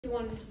You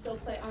wanted to still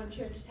play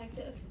armchair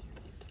detective.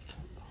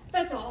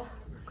 That's all.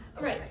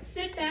 All right,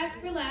 sit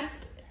back, relax,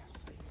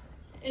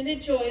 and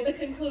enjoy the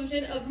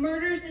conclusion of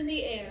Murders in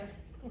the Air.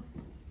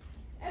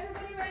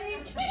 Everybody ready?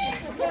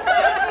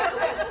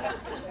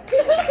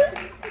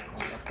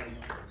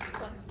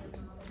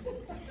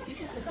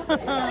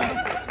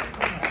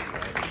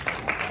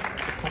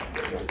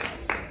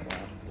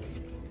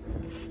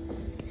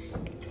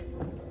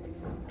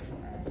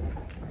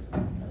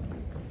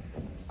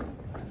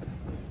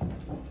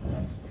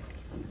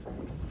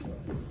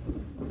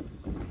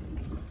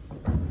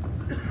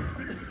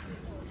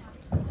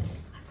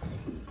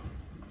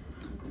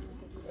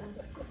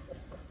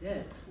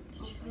 Dead.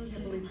 I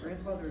can't believe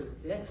grandfather is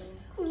dead.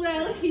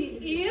 Well,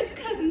 he is,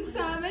 Cousin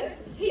Simon.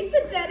 He's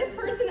the deadest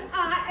person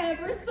I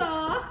ever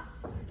saw.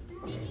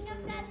 Speaking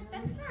of dead,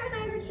 Spencer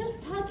and I were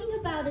just talking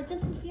about it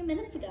just a few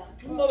minutes ago.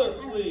 Mother,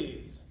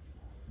 please.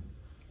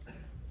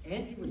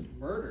 And he was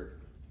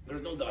murdered.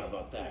 There's no doubt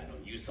about that. No,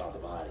 you saw the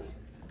body.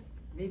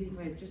 Maybe if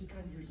I had just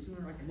gotten here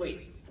sooner, I could...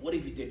 Wait, what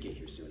if you did get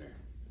here sooner?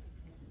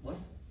 What?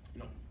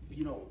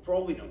 You know, for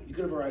all we know, you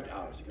could have arrived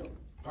hours ago,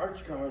 parked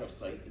your car out of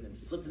sight, and then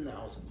slipped in the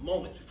house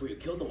moments before you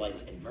killed the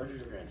lights and murdered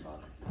your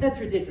grandfather. That's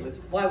ridiculous.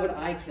 Why would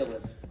I kill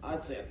him?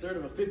 I'd say a third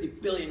of a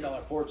 $50 billion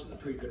fortune is a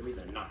pretty good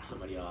reason to knock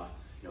somebody off.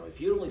 You know,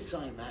 if you'd only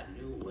signed that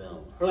new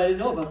will. But I didn't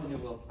know about the new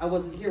will. I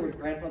wasn't here when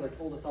grandfather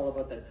told us all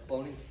about that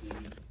cloning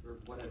scheme, or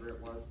whatever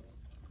it was.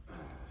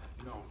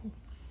 No,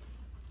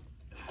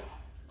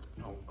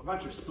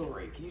 about your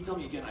story. Can you tell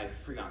me again? I've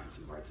forgotten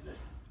some parts of it.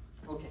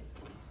 Okay.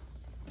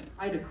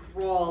 I had to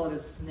crawl at a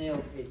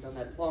snail's pace down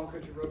that long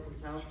country road from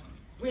town.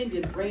 Wind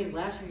and rain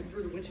lashing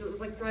through the windshield. It was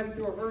like driving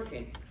through a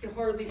hurricane. You could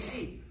hardly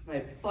see. When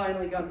I had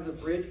finally gotten to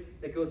the bridge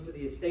that goes to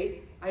the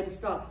estate, I had to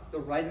stop. The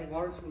rising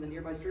waters from the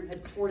nearby stream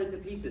had torn it to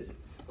pieces.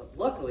 But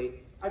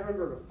luckily, I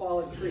remembered a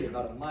fallen tree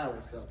about a mile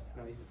or so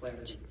when I used to play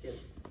with as a kid.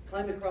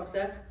 Climbed across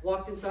that,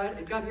 walked inside,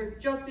 and got here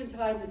just in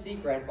time to see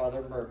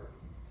grandfather murdered.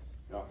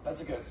 No,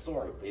 that's a good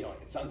story, but you know,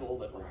 it sounds a little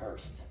bit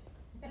rehearsed.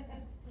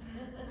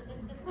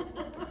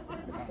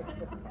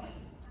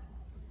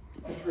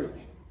 It's the truth.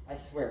 I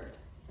swear.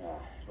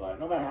 But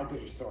no matter how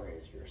good your story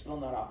is, you're still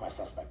not off my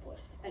suspect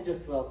list. And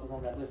just who else is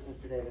on that list,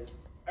 Mr. Davis?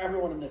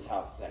 Everyone in this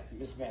house except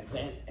Miss Van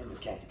Zandt and Miss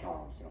Kathy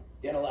Collins. You know,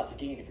 they had a lot to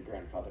gain if your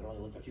grandfather had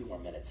only lived a few more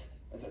minutes.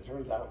 As it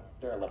turns out,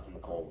 they're left in the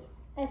cold.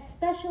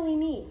 Especially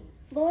me.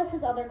 Lois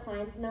has other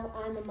clients, and now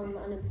I'm among the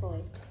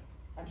unemployed.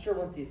 I'm sure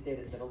once the estate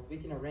is settled, we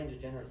can arrange a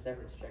generous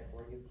severance check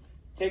for you.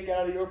 Take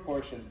out of your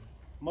portion.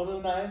 Mother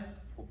and I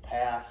will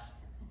pass.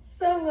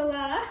 So will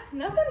I.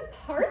 Nothing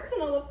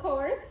personal, of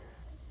course.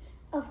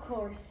 Of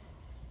course.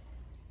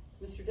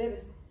 Mr.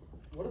 Davis,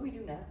 what do we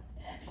do now?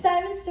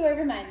 Simon's story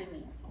reminded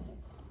me.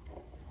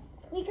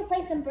 We could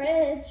play some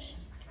bridge.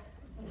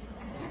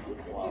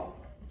 Well,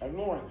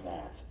 ignoring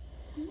that,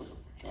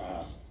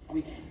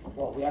 we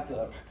have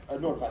to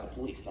notify the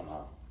police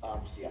somehow.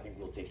 Obviously, I think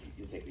you'll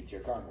take me to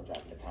your car and we'll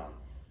drive you to town.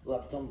 We'll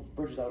have to tell them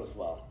Bridge is out as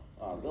well.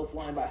 They'll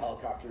fly in by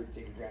helicopter,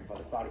 take your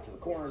grandfather's body to the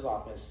coroner's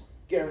office,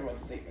 get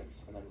everyone's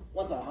statements, and then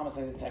once a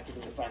homicide detective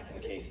is assigned to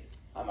the case,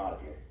 I'm out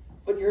of here.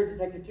 But you're a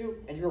detective too,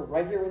 and you were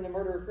right here when the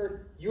murder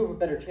occurred. You have a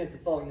better chance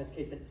of solving this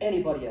case than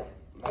anybody else.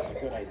 That's a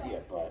good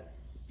idea, but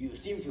you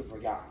seem to have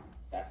forgotten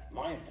that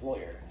my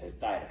employer has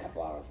died a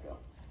couple hours ago.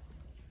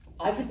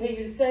 I can pay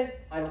you to stay.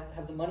 I don't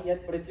have the money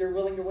yet, but if you're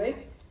willing to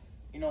wait...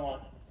 You know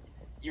what?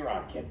 You're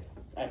on, kid.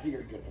 I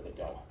figured good for the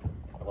dough.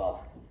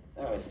 Well,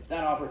 anyways,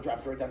 that offer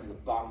drops right down to the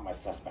bottom of my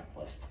suspect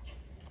list.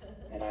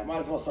 And I might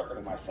as well start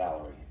earning my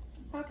salary.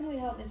 How can we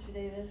help, Mr.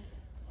 Davis?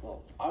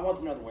 Well, I want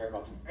to know the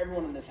whereabouts of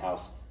everyone in this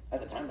house at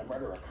the time the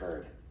murder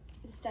occurred.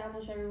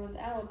 Establish everyone's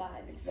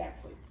alibis.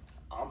 Exactly.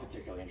 I'm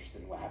particularly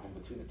interested in what happened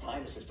between the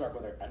time Mr.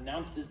 Starkweather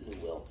announced his new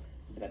will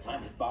and the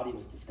time his body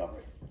was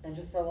discovered. And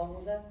just how long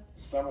was that?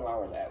 Several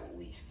hours at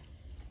least.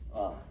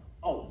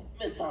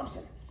 Miss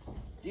Thompson,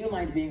 do you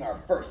mind being our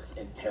first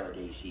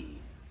interrogation?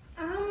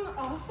 I'm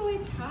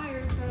awfully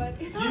tired, but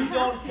if I You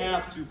don't to...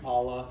 have to,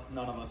 Paula.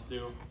 None of us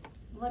do.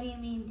 What do you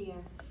mean, dear?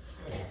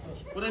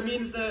 What I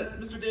mean is that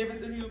Mr. Davis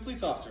isn't a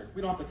police officer.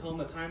 We don't have to tell him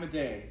the time of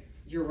day.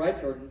 You're right,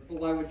 Jordan, but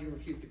why would you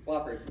refuse to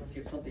cooperate unless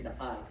you have something to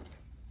hide?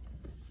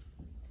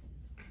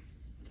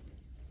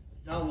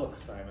 Now look,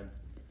 Simon.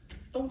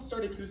 Don't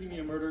start accusing me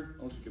of murder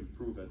unless you can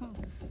prove it.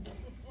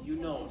 You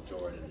know,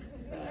 Jordan.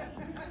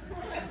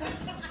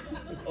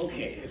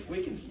 Okay, if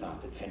we can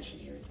stop the tension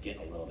here, it's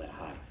getting a little bit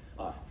high.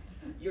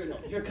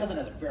 Your cousin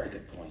has a very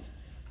good point.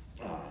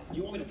 Do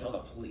you want me to tell the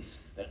police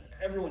that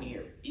everyone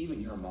here,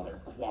 even your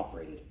mother,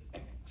 cooperated,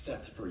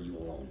 except for you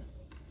alone?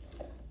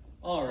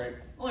 All right,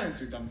 I'll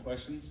answer your dumb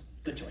questions.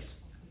 Good choice.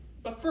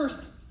 But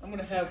first, I'm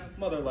gonna have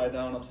Mother lie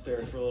down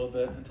upstairs for a little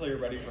bit until you're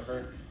ready for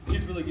her.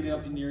 She's really getting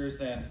up in years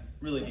and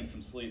really needs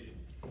some sleep.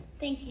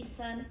 Thank you,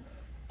 son.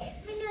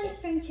 I'm not a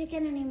spring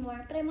chicken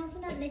anymore, but I'm also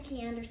not Nikki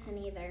Anderson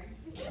either.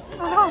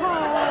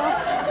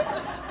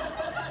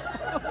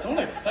 Don't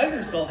excite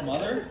yourself,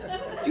 Mother.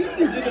 Do you need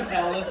your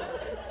digitalis?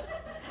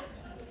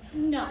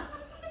 No.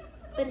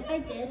 But if I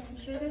did, I'm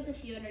sure there's a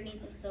few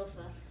underneath the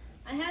sofa.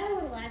 I had a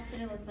little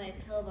accident with my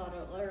pill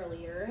bottle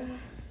earlier.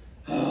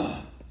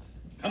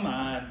 Come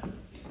on.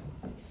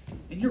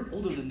 And you're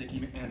older than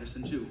Nikki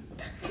Anderson, too.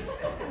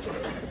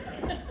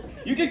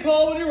 You can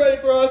call when you're ready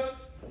for us.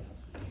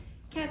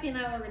 Kathy and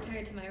I will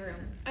retire to my room.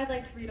 I'd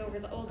like to read over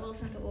the old will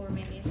since it will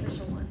remain the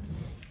official one.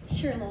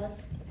 Sure,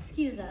 Lois.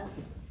 Excuse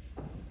us.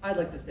 I'd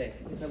like to stay,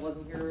 since I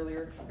wasn't here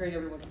earlier. Hearing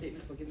everyone's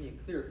statements will give me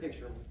a clearer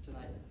picture of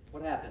tonight.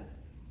 What happened?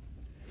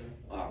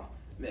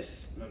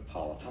 Miss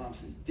Paula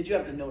Thompson, did you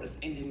happen to notice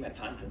anything in that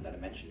time frame that I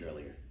mentioned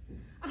earlier?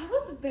 I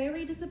was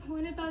very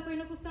disappointed by Grey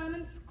Knuckle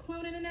Simon's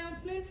cloning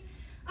announcement.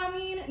 I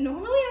mean,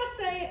 normally I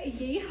say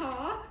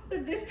yeehaw,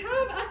 but this time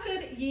I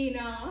said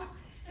yee-nah.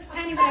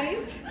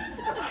 Anyways,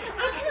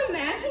 I can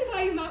imagine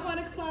why you might want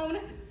to clone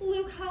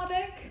Luke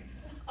Hobbick,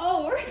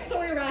 or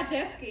Sawyer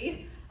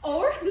Rajeski,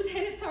 or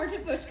Lieutenant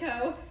Sergeant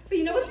Bushko. But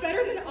you know what's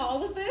better than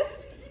all of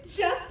this?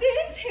 Justin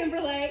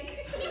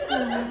Timberlake.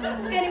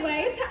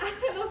 Anyways, I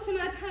spent most of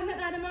my time that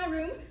night in my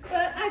room,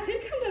 but I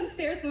did come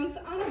downstairs once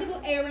on a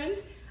little errand.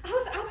 I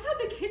was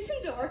outside the kitchen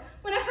door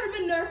when I heard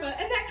Minerva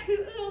and that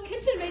cute little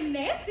kitchen maid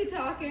Nancy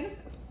talking.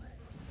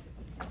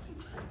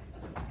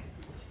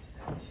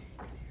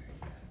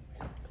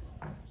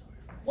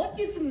 What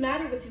is the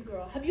matter with you,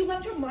 girl? Have you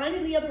left your mind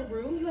in the other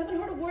room? You haven't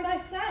heard a word I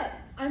said.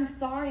 I'm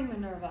sorry,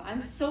 Minerva.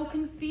 I'm so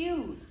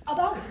confused.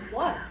 About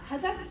what?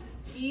 Has that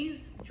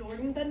skis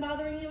Jordan been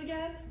bothering you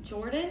again?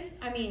 Jordan?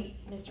 I mean,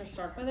 Mr.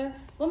 Starkweather?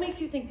 What makes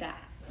you think that?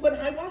 When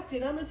I walked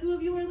in on the two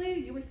of you earlier,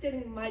 you were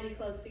standing mighty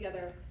close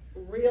together.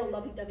 Real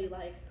lovey-dovey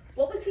like.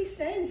 What was he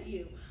saying to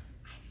you?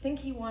 I think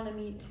he wanted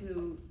me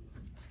to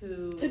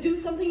do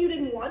something you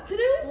didn't want to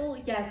do? Well,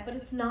 yes, but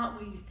it's not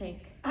what you think.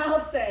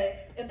 I'll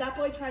say, if that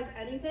boy tries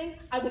anything,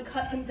 I will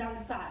cut him down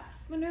to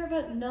size.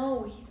 Minerva,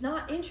 no, he's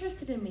not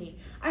interested in me.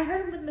 I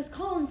heard him with Miss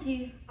Collins,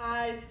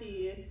 I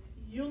see.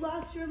 You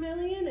lost your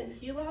million and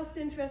he lost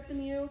interest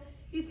in you.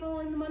 He's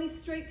following the money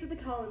straight to the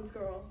Collins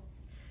girl.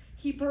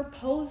 He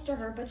proposed to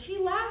her, but she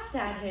laughed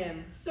at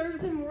him.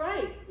 Serves him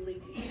right,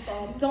 lazy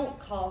bum. Don't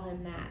call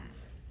him that.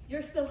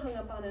 You're still hung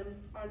up on him,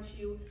 aren't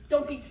you?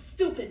 Don't be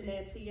stupid,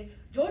 Nancy.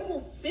 Jordan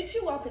will spit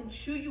you up and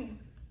chew you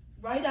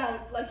right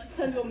out like he's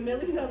done to a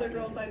million other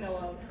girls I know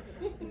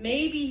of.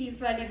 Maybe he's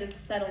ready to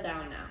settle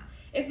down now.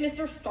 If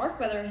Mr.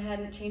 Starkweather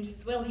hadn't changed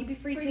his will, he'd be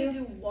free to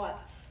do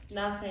what?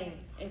 Nothing.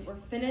 If we're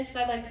finished,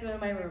 I'd like to go to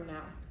my room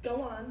now.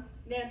 Go on.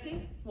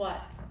 Nancy?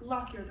 What?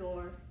 Lock your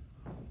door.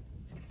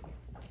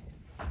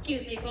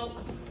 Excuse me,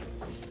 folks.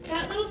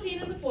 That little scene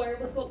in the foyer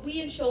was what we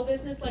in show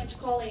business like to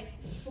call a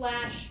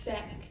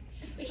flashback.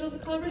 It shows a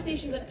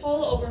conversation that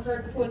Paula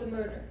overheard before the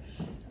murder.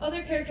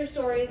 Other character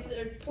stories,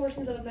 or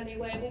portions of them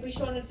anyway, will be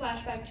shown in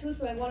flashback too,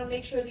 so I want to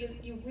make sure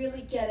that you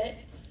really get it.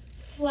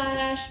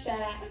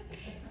 Flashback.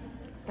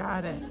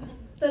 Got it.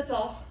 That's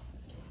all.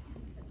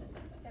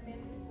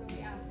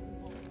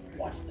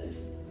 Watch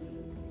this.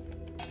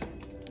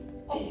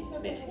 Hey,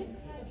 missed.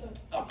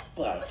 Oh,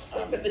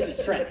 but this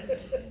is Trent.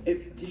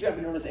 Did you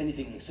happen to notice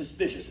anything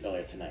suspicious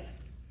earlier tonight?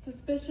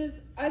 Suspicious?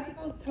 I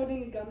suppose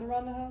toting a gun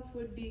around the house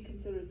would be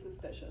considered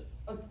suspicious.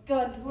 A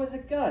gun? Who has a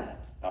gun?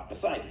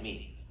 Besides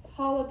me.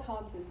 Paula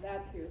Thompson,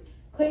 that's who.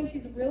 Claims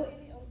she's really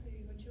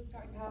when she was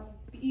talking how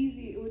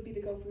easy it would be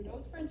to go through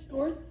those French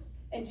doors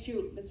and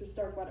shoot Mr.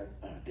 Starkweather.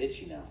 Did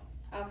she now?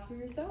 Ask for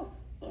yourself.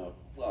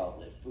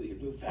 Well, if we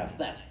could move past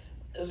that,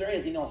 is there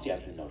anything else you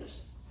happen to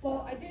notice?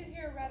 Well, I did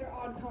hear a rather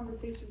odd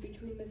conversation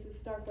between Mrs.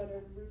 Starkweather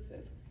and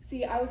Rufus.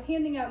 See, I was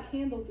handing out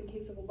candles in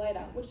case of a light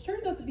out, which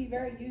turned out to be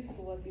very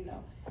useful, as you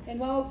know. And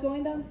while I was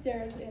going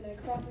downstairs and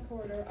across the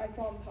corridor, I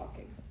saw them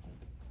talking.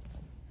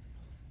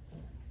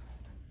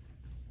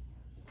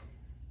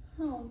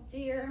 Oh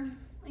dear.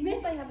 I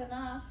hope I have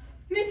enough.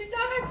 Miss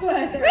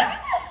Starkweather!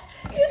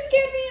 You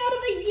scared me out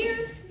of a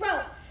year's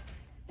growth.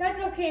 That's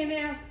okay,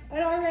 ma'am.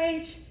 At our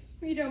age,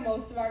 we do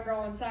most of our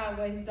growing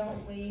sideways,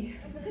 don't we?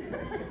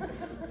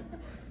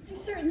 I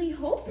certainly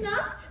hope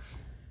not.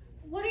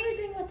 What are you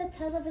doing with the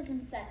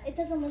television set? It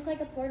doesn't look like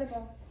a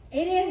portable.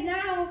 It is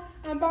now.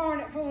 I'm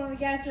borrowing it from one of the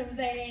guest rooms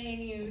that ain't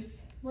in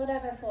use.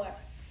 Whatever for.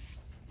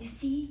 You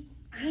see,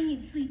 I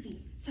ain't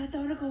sleepy, so I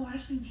thought I'd go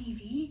watch some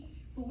TV.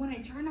 But when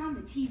I turned on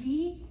the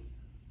TV,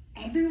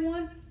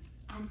 everyone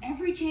on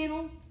every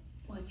channel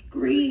was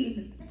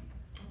green.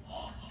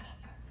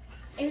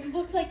 It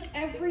looked like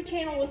every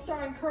channel was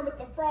starring Kermit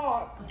the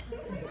Frog.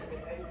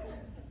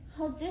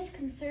 How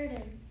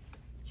disconcerting.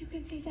 You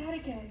can see that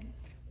again,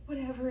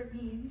 whatever it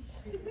means.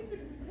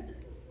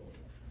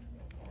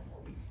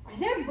 Are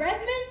them breath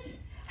mints?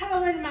 I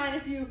wouldn't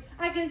mind if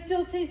I can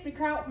still taste the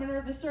kraut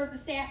Minerva served the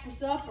staff for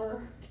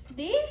supper.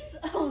 These?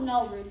 Oh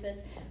no, Rufus.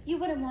 You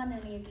wouldn't want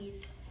any of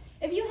these.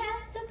 If you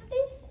had took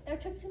these, or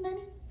took too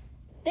many,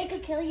 they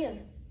could kill you.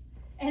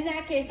 In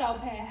that case, I'll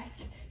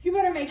pass. You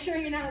better make sure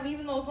you're not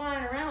leaving those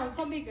lying around.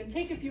 Somebody could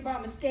take a few by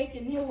mistake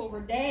and kneel over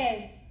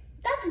dead.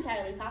 That's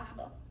entirely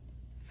possible.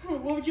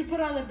 What would you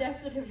put on the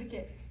death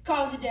certificate?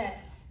 Cause of death.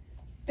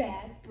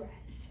 Bad breath.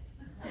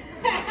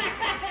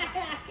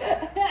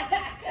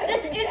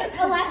 This isn't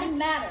a laughing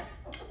matter.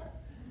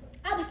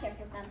 I'll be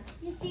careful then.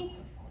 You see,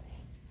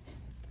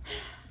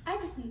 I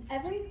just need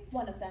every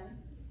one of them.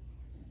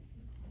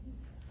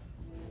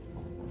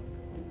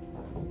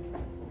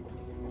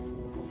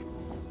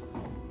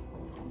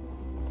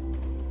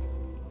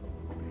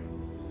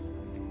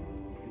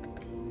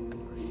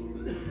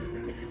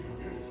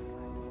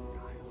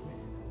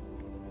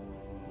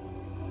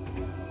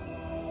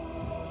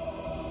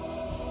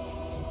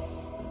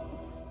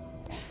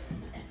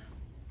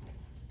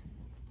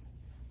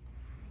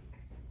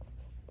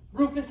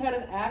 Rufus had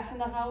an axe in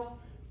the house?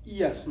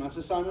 Yes,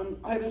 Master Simon.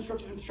 I had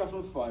instructed him to sharpen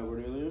a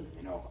firewood earlier.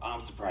 You know,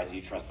 I'm surprised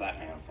you trust that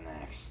man with an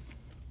axe.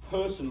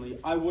 Personally,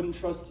 I wouldn't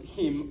trust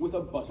him with a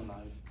butter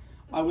knife.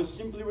 I was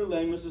simply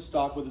relaying Mr.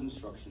 Starkweather's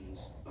instructions.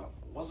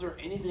 Was there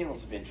anything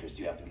else of interest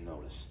you happened to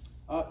notice?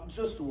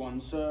 Just one,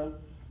 sir.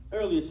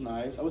 Earlier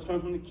tonight, I was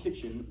coming from the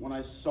kitchen when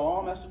I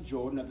saw Master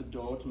Jordan at the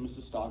door to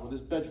Mr.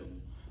 Starkweather's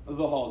bedroom.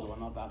 The hall door,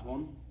 not that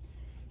one.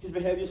 His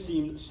behavior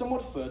seemed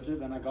somewhat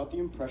furtive, and I got the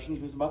impression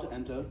he was about to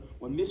enter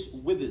when Miss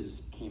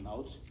Withers came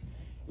out.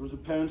 It was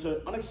apparent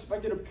her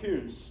unexpected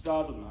appearance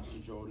startled Master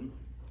Jordan.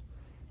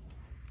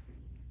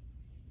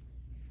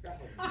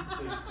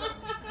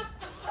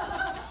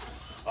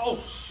 Oh,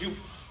 shoot.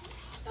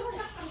 What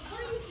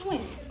are you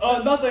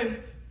doing? Nothing.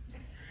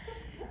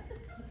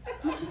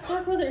 Mr.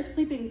 Starkweather is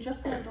sleeping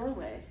just in the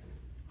doorway.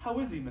 How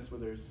is he, Miss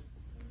Withers?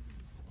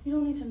 You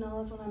don't need to know.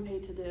 That's what I'm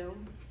paid to do.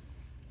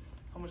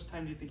 How much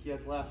time do you think he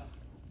has left?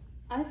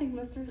 I think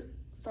Mr.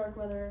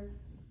 Starkweather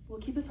will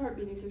keep his heart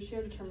beating through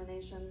sheer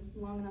determination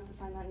long enough to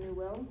sign that new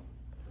will.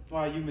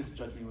 Why, you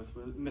misjudge me with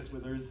Miss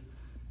Withers.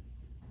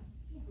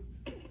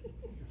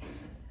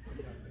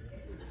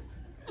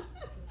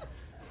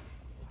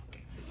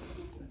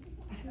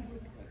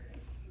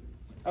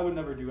 I would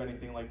never do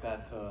anything like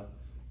that to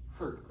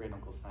hurt Great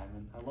Uncle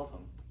Simon. I love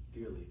him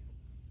dearly.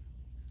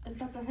 If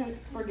that's a hint,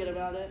 forget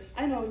about it.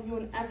 I know you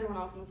and everyone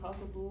else in this house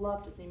would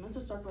love to see Mr.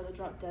 Starkweather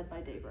drop dead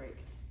by daybreak.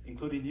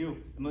 Including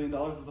you. $1 million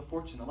is a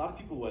fortune. A lot of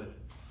people would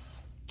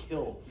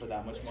kill for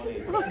that much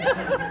money.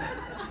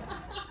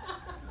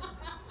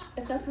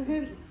 If that's a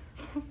hint,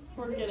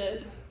 forget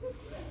it.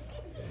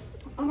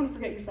 I'm gonna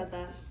forget you said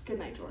that. Good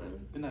night,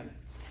 Jordan. Good night.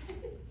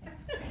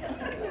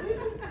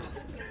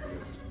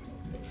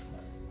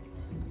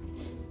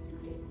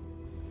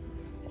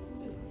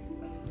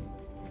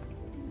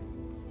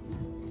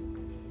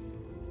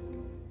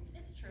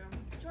 It's true.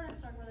 Jordan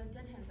Starkweather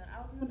did hint that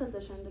I was in a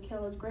position to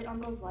kill his great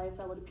uncle's life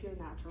that would appear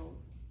natural.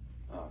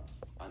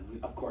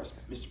 Of course,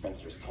 Mr.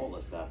 Spencer's told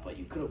us that, but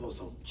you could have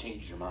also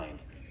changed your mind.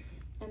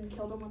 And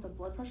killed him with a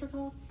blood pressure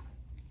cuff?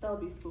 That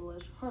would be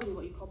foolish. Hardly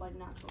what you call by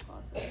natural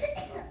causes.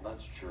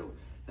 That's true.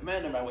 The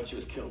manner by which he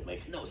was killed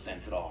makes no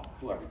sense at all,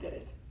 whoever did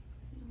it.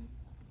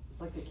 It's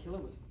like the killer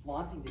was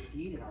flaunting the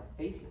deed in our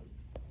faces.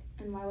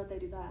 And why would they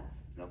do that?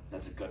 No,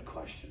 that's a good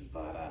question,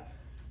 but,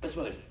 Miss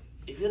Withers,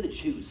 if you had to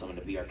choose someone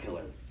to be our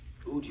killer,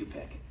 who would you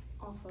pick?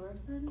 Off the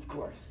record? Of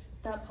course.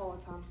 That Paula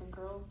Thompson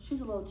girl.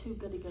 She's a little too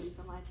goody-goody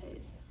for my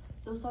taste.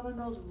 Those Southern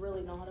girls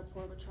really know how to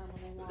play the charm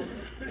when they want it.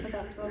 But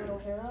that Scarlett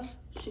O'Hara,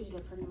 she can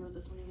get pretty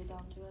ruthless when you get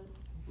down to it.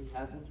 We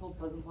have been told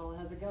Cousin Paula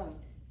has a gun.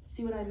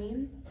 See what I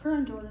mean? Her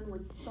and Jordan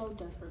were so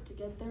desperate to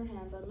get their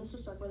hands on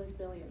Mr. Starkweather's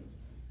billions.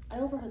 I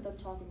overheard them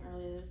talking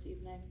earlier this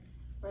evening,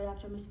 right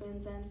after Miss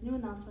Van Zandt's new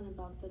announcement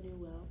about the new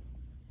will.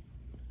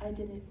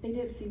 They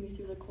didn't see me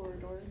through the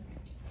corridor.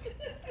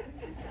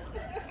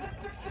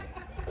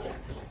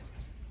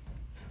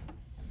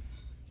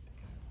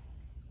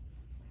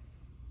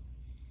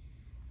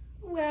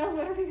 Well,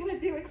 what are we gonna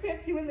do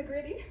except you and the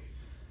Gritty?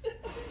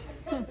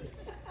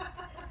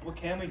 What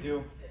can we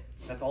do?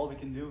 That's all we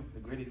can do, the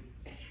Gritty.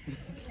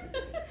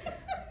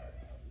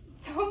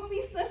 Don't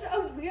be such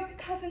a wimp,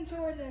 Cousin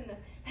Jordan.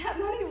 That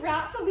money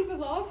rightfully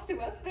belongs to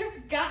us. There's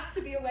got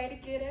to be a way to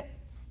get it.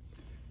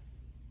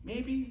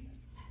 Maybe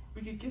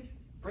we could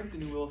break the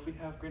new will if we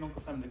have Great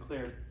Uncle Simon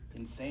declared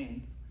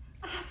insane.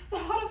 I've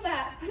thought of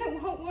that, but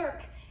it won't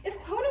work. If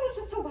cloning was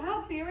just a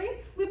wild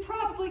theory, we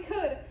probably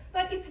could,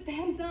 but it's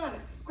been done.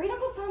 Great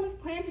Uncle Simon's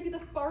plan to be the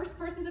first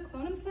person to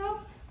clone himself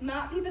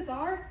might be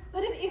bizarre,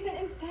 but it isn't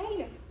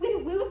insane.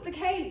 We'd lose the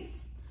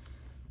case.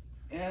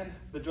 And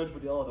the judge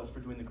would yell at us for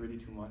doing the Gritty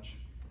too much.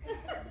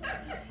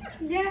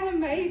 Yeah,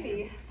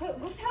 maybe.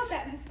 But look how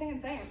that Miss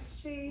Van Zandt,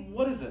 she...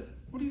 What is it?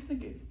 What are you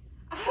thinking?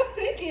 I'm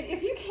thinking,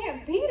 if you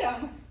can't beat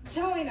him,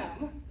 join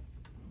him.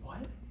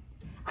 What?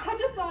 I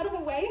just thought of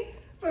a way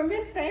for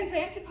Miss Van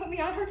Zandt to put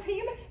me on her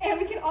team, and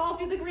we can all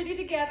do the Gritty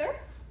together.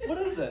 What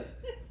is it?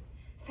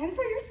 Fend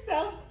for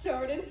yourself,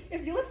 Jordan.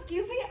 If you'll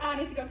excuse me, I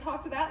need to go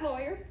talk to that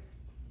lawyer.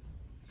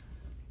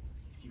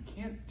 If you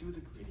can't do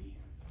the Gritty...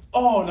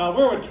 Oh, now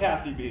where would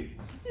Kathy be?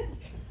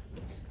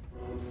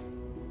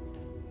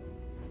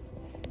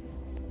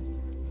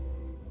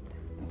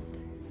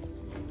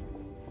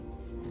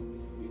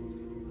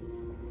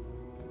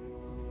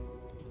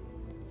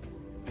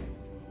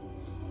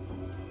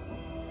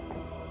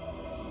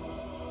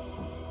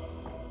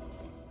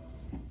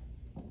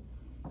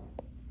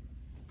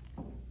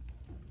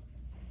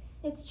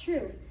 It's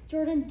true.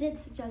 Jordan did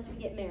suggest we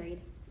get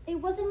married. It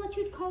wasn't what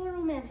you'd call a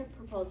romantic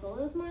proposal.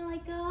 It was more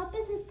like a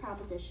business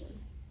proposition.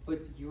 But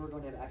you were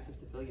going to have access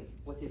to billions.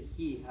 What did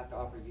he have to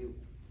offer you?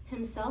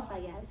 Himself, I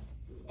guess.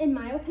 In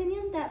my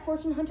opinion, that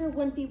fortune hunter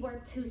wouldn't be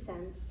worth 2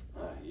 cents.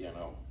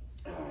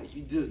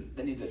 You do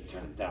then need to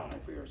turn him down, I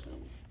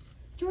presume.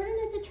 Jordan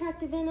is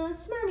attractive in a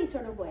smarmy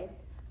sort of way,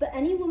 but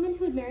any woman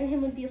who'd marry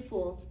him would be a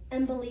fool.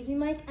 And believe me,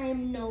 Mike, I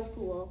am no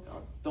fool.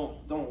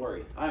 Don't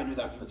worry. I knew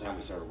that from the time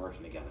we started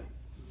working together.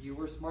 You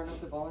were smart enough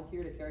to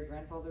volunteer to carry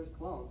grandfather's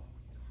clone.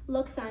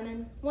 Look,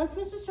 Simon, once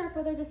Mr.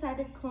 Starkweather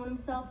decided to clone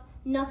himself,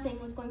 nothing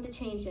was going to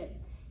change it.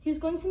 He was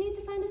going to need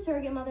to find a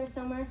surrogate mother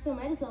somewhere, so it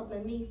might as well have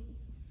been me.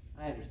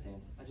 I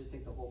understand. I just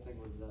think the whole thing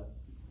was,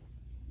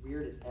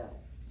 weird as hell.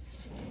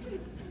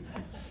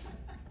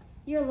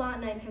 You're a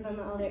lot nicer than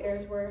the other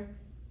heirs were.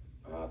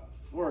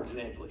 For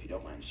example, if you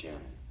don't mind sharing.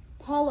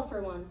 Paula,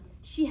 for one.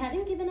 She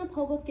hadn't given up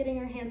hope of getting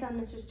her hands on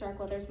Mr.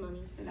 Starkweather's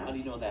money. And how do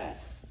you know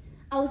that?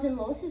 I was in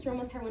Lois's room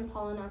with her when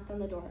Paula knocked on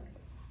the door.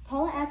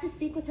 Paula asked to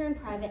speak with her in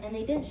private, and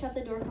they didn't shut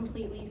the door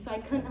completely, so I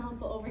couldn't help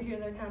but overhear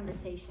their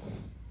conversation.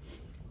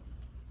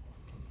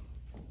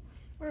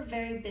 We're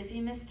very busy,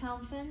 Miss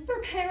Thompson.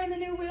 Preparing the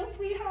new will,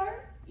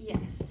 sweetheart?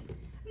 Yes.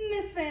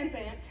 Miss Van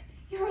Zandt,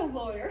 you're a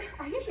lawyer.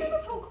 Are you sure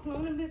this whole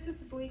cloning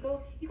business is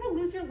legal? You could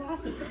lose your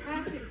license to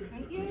practice,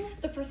 couldn't you?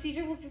 The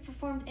procedure will be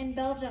performed in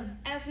Belgium.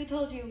 As we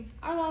told you,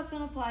 our laws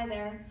don't apply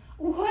there.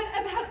 What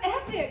about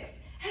ethics?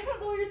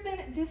 Haven't lawyers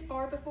been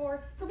disbarred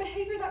before for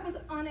behavior that was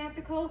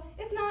unethical,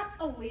 if not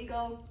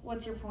illegal?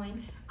 What's your point?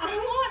 I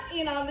want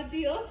in on the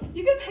deal.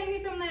 You could pay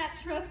me from that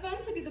trust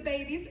fund to be the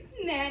baby's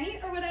nanny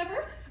or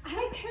whatever. I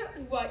don't care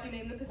what you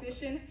name the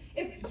position.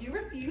 If you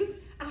refuse,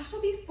 I shall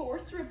be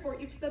forced to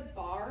report you to the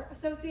Bar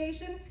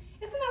Association.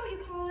 Isn't that what you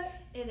call it?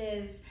 It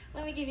is.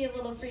 Let me give you a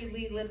little free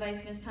legal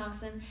advice, Miss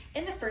Thompson.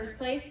 In the first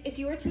place, if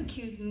you were to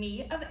accuse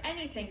me of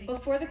anything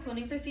before the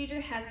cloning procedure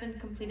has been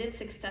completed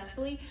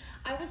successfully,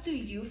 I will sue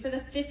you for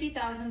the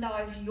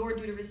 $50,000 you're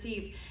due to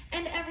receive,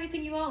 and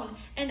everything you own,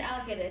 and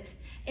I'll get it.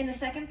 In the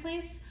second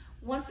place,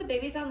 once the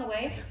baby's on the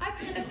way, I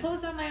plan to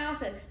close down my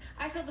office.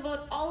 I shall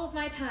devote all of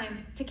my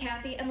time to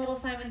Kathy and little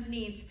Simon's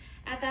needs.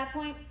 At that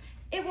point,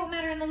 it won't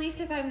matter in the least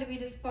if I'm to be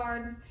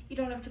disbarred. You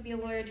don't have to be a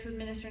lawyer to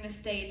administer an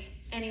estate.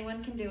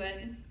 Anyone can do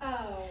it.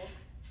 Oh.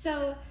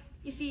 So,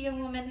 you see,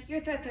 young woman,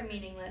 your threats are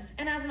meaningless.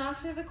 And as an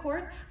officer of the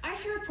court, I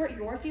shall report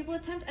your feeble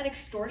attempt at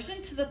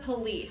extortion to the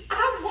police.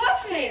 I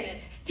wasn't! Save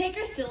it. Take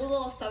your silly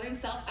little southern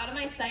self out of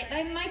my sight, and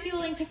I might be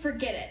willing to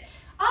forget it.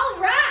 All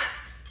right!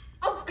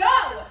 I'll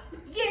go!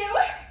 You!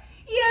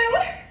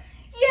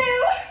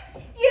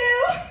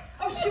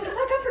 Oh shoot, it's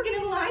like I'm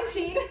forgetting the line,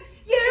 Jean.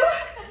 You!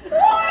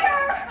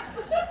 Lawyer!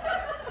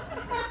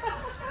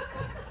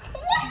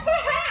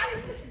 What?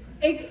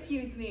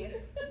 Excuse me.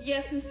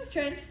 Yes, Mrs.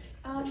 Trent?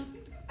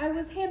 I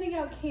was handing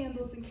out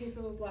candles in case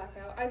of a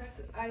blackout.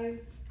 I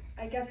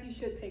guess you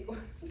should take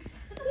one.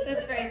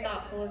 That's very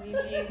thoughtful of you,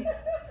 Jean.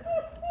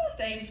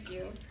 Thank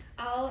you.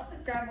 I'll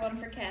grab one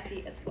for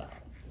Kathy as well.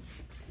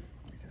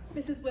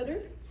 Mrs.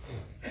 Withers?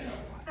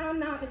 I'm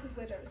not Mrs.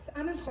 Withers.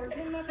 I'm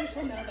important enough you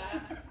should know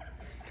that.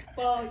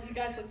 Well, you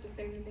guys look the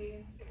same to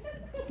me.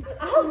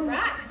 All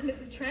right,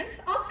 Mrs. Trent.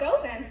 I'll go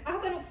then. I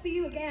hope I don't see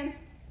you again.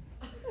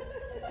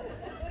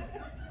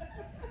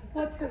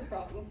 What's her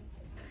problem?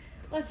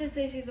 Let's just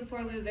say she's a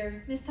poor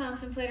loser. Miss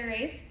Thompson played her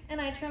ace, and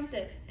I trumped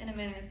it, in a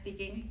manner of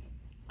speaking.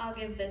 I'll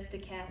give this to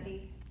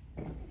Kathy.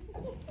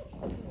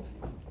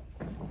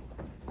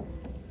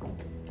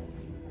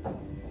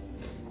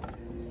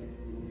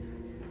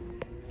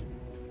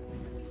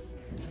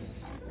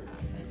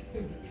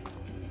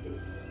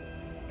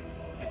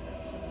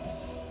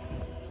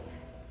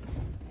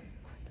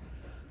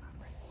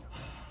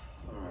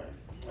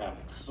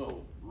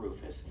 So,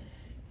 Rufus,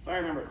 if I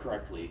remember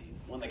correctly,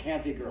 when the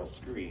Kathy girl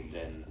screamed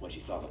and when she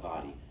saw the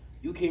body,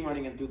 you came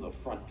running in through the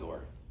front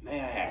door. May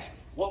I ask,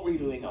 what were you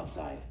doing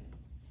outside?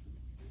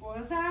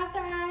 Was I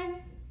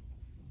outside?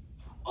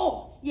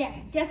 Oh, yeah,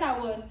 guess I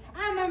was.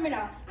 I remember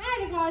now. I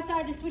had to go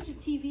outside to switch the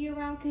TV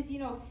around because, you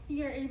know,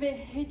 you're a bit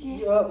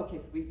hitchy.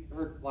 Okay, we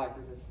heard why,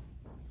 Rufus.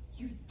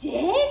 You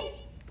did?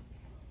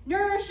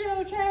 Never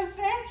show Travis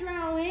fast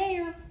around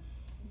here.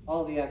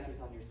 All the actors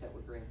on your set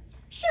were green.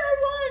 Sure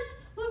was.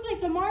 Looked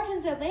like the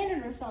Martians had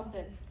landed or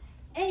something.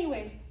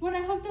 Anyways, when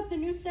I hooked up the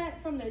new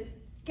set from the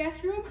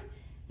guest room,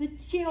 the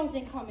channels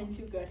didn't come in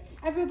too good.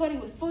 Everybody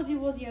was fuzzy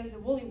wuzzy as a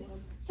woolly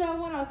worm. So I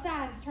went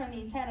outside to turn the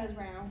antennas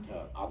around.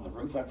 On the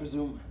roof, I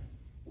presume?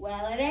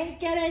 Well, it ain't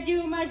gonna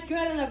do much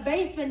good in the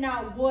basement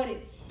now, would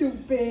it,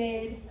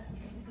 stupid?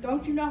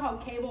 Don't you know how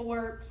cable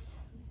works?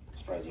 I'm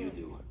surprised you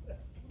do.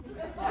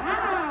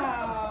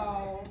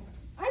 Wow.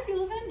 I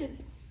feel offended.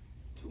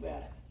 Too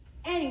bad.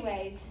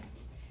 Anyways,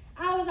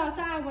 I was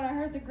outside when I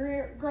heard the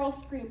girl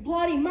scream,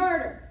 bloody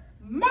murder!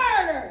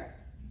 Murder!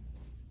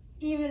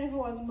 Even if it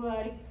wasn't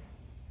bloody.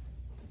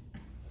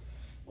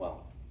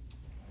 Well,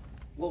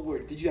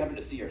 did you happen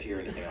to see or hear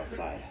anything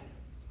outside?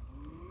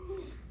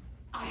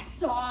 I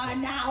saw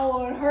an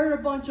owl and heard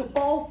a bunch of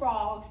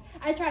bullfrogs.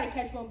 I tried to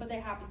catch one, but they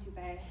happened too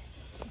fast.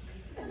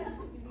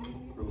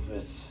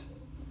 Rufus,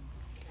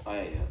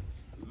 I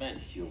meant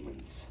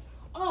humans.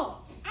 Oh,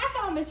 I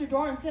saw Mr.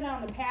 Jordan sitting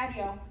on the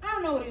patio. I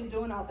don't know what he was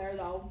doing out there,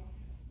 though.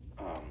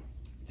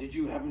 Did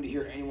you happen to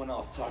hear anyone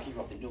else talking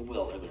about the new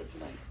will earlier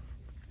tonight?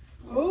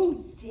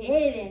 Who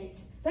didn't?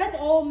 That's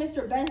all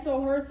Mr.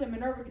 Benzo Hertz and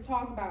Minerva could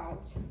talk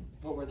about.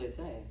 What were they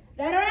saying?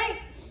 That it ain't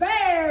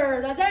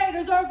fair, that they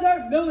deserve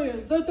their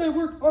millions, that they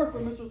worked hard for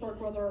Mr.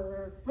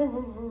 Starkweather,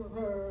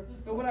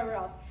 or whatever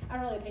else. I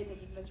don't really pay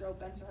attention to Mr.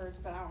 Benzo Hertz,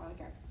 but I don't really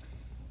care.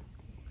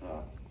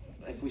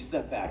 If we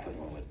step back a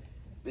moment,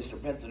 Mr.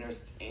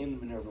 Bensonhurst and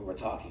Minerva were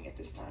talking at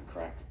this time,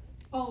 correct?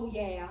 Oh,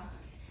 yeah.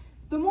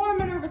 The more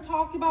Minerva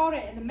talked about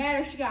it, the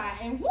madder she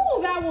got, and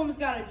woo, that woman's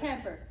got a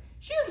temper.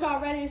 She was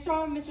about ready to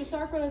storm Mr.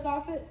 Starkweather's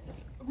office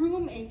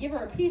room and give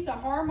her a piece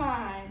of her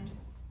mind.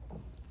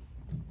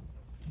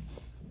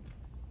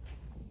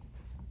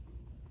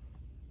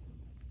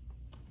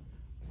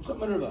 What's up,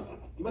 Minerva?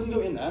 You mustn't go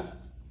in there.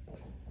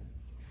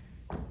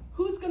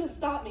 Who's gonna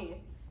stop me?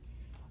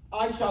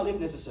 I shall if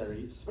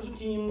necessary. Special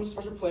teams,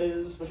 special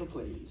players, special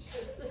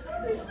plays.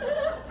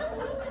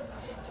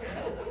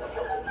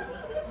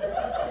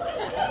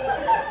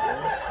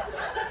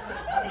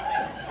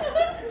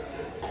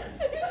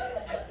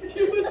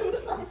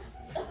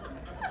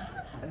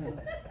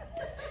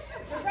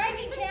 The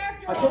breaking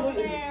character I totally-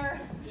 over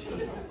there.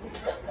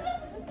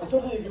 I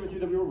totally agree with you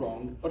that we were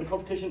wrong, but a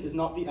competition is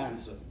not the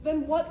answer.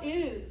 Then what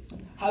is?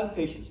 Have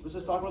patience.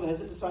 Mr. Starkweather has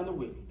yet to sign the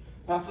will.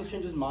 Perhaps he'll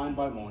change his mind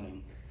by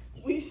morning.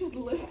 We should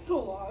live so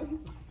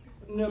long.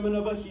 No,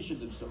 Minerva, he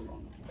should live so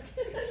long.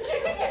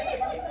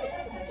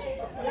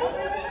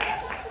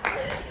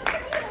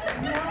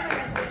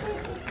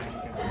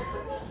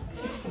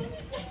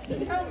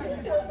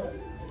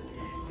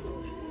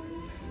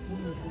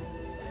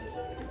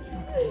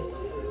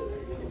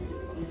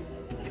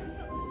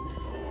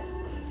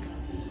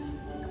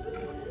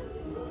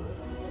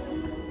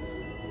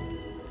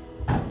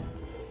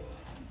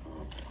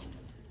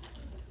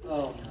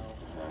 Oh,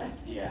 no.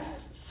 Yeah,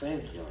 same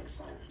feeling,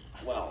 Simon.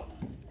 Well,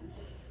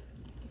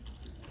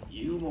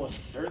 you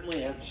most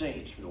certainly have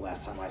changed from the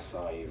last time I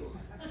saw you.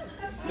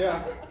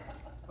 Yeah.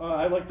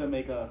 I like to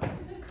make a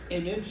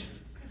image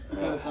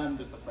because I'm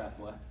just a frat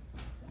boy.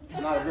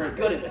 Not a very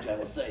good image, I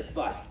will say,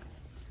 but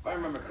if I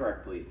remember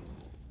correctly,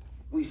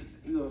 we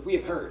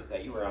have heard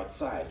that you were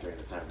outside during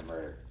the time of the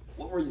murder.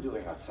 What were you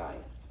doing outside?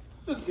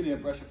 Just getting a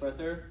brush of fresh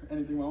air.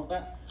 Anything wrong with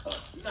that?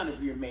 None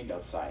of you remained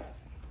outside.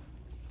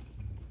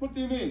 What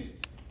do you mean?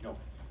 No.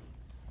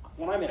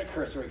 When I made a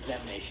cursory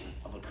examination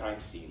of the crime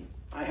scene,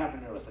 I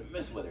happened to notice that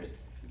Miss Withers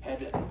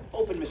had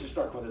opened Mr.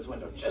 Starkweather's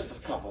window just a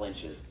couple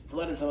inches to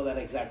let in some of that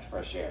exact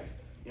fresh air.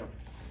 You know,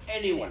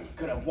 anyone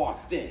could have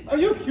walked in. Are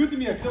you accusing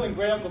me of killing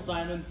Great Uncle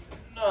Simon?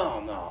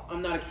 No,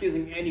 I'm not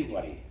accusing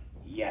anybody.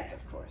 Yet,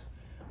 of course.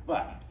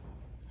 But,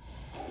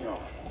 you know,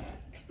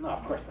 no,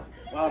 of course not.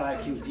 Why would I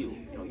accuse you?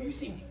 You know, you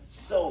seem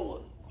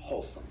so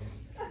wholesome.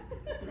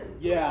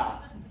 Yeah.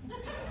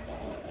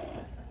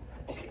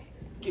 Okay,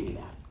 give me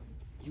that.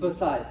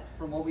 Besides,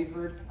 from what we've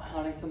heard,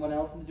 haunting someone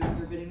else into doing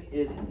your bidding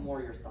is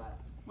more your style.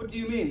 What do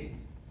you mean?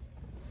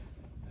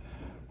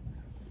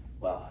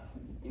 Well,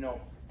 you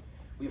know,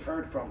 we've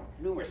heard from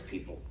numerous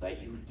people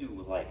that you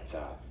do like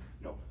to,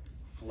 you know,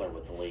 flirt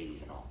with the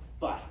ladies and all.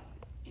 But,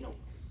 you know,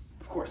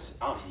 of course,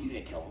 obviously you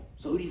didn't kill him.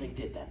 So who do you think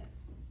did then?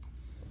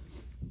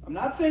 I'm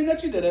not saying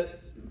that you did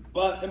it,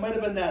 but it might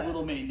have been that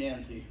little maid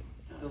Nancy.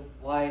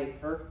 Why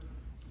her?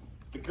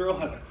 The girl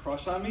has a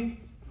crush on me.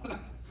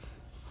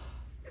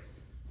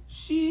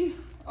 She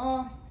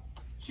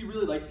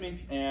really likes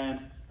me, and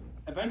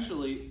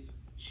eventually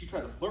she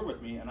tried to flirt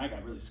with me, and I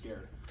got really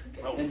scared.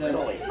 Oh, and then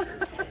really?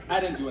 I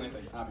didn't do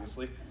anything,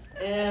 obviously.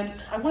 And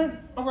I went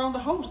around the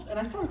house, and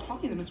I started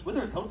talking to Miss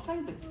Withers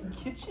outside the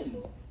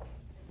kitchen.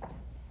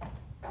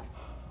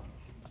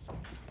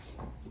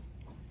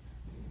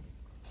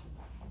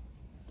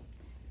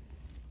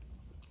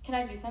 Can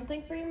I do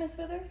something for you, Miss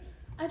Withers?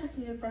 I just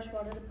needed fresh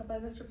water to put by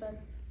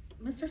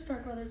Mr.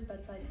 Starkweather's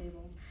bedside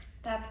table.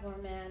 That poor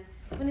man.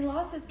 When he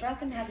lost his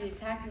breath and had the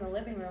attack in the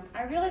living room,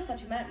 I realized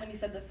what you meant when you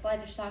said the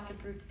slightest shock could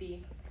prove to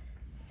be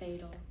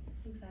fatal.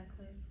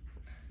 Exactly.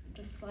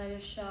 The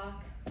slightest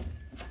shock.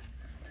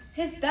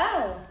 His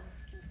bell!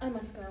 I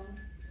must go.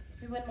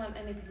 We wouldn't want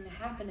anything to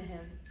happen to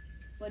him,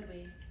 would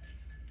we?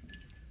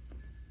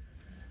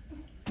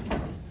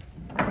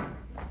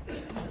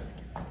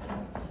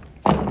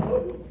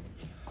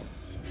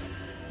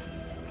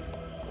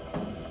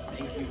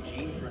 Thank you,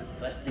 Gene, for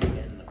investing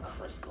in the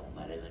crystal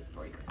that isn't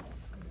breakable.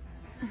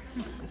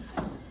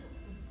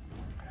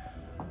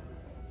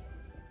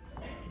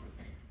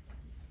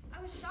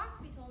 I was shocked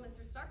to be told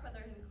Mr. Starkweather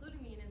had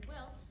included me in his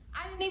will.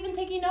 I didn't even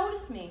think he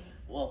noticed me.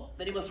 Well,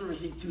 then he must have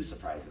received two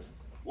surprises.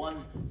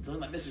 One, to learn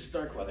that Mr.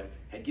 Starkweather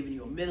had given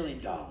you $1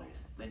 million.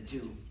 Then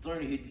two, to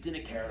learn he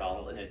didn't care at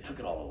all and had took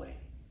it all away.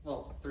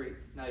 Well, three.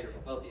 Now you're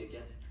wealthy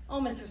again.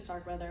 Oh, Mr.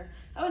 Starkweather,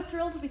 I was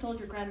thrilled to be told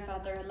your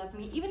grandfather had left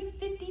me even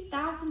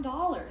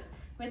 $50,000.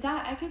 With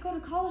that, I could go to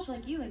college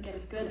like you and get a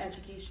good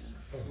education.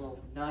 Well,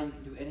 now you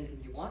can do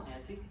anything you want,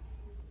 Nancy.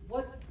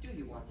 What do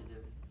you want to do?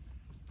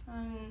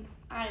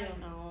 I don't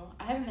know.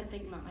 I haven't been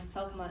thinking about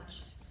myself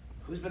much.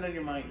 Who's been on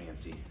your mind,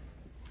 Nancy?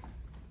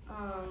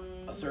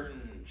 A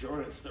certain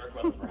Jordan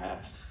Starkweather,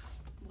 perhaps.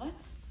 What?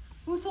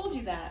 Who told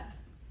you that?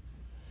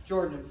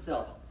 Jordan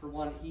himself. For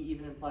one, he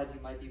even implied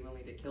you might be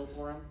willing to kill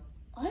for him.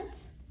 What?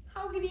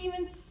 How could he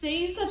even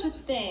say such a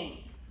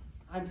thing?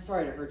 I'm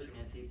sorry to hurt you,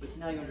 Nancy, but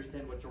now you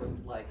understand what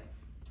Jordan's like.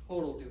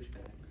 Total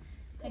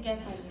douchebag. I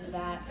guess I knew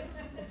that.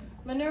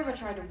 Minerva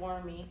tried to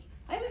warn me.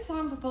 I even saw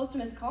him propose to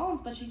Miss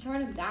Collins, but she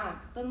turned him down,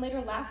 then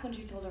later laughed when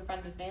she told her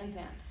friend Miss Van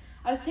Zandt.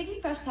 I was taking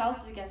fresh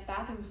towels to the guest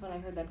bathrooms when I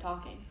heard them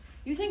talking.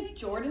 You think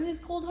Jordan is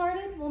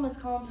cold-hearted? Well, Miss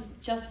Collins is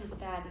just as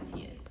bad as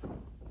he is.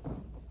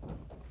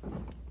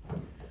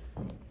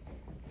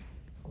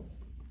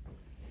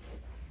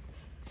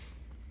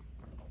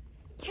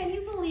 Can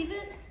you believe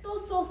it?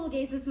 Those soulful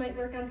gazes might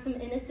work on some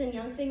innocent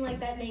young thing like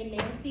that named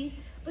Nancy,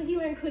 but he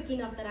learned quick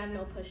enough that I'm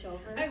no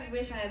pushover. I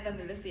wish I had been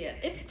there to see it.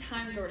 It's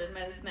time Jordan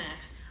met his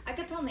match. I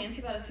could tell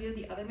Nancy about a few of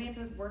the other maids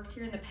that have worked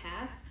here in the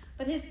past,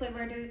 but his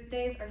Playboy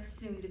days are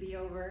soon to be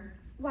over.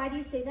 Why do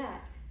you say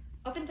that?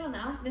 Up until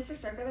now, Mr.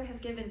 Starkweather has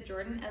given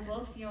Jordan, as well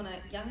as Fiona,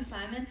 young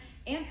Simon,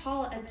 and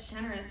Paula a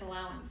generous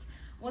allowance.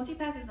 Once he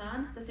passes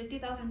on, the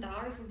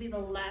 $50,000 will be the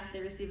last they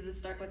receive of the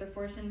Starkweather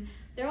fortune.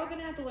 They're all going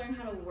to have to learn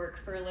how to work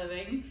for a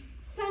living.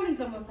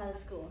 Simon's almost out of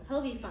school.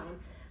 He'll be fine.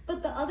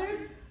 But the others,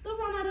 they'll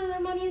run out of their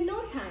money in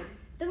no time.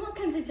 Then what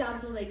kinds of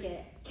jobs will they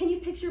get? Can you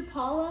picture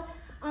Paula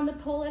on the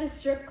pole at a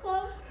strip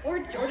club? Or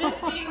Jordan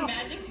being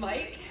Magic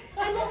Mike?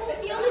 And what will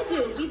Fiona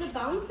do? Be the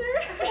bouncer?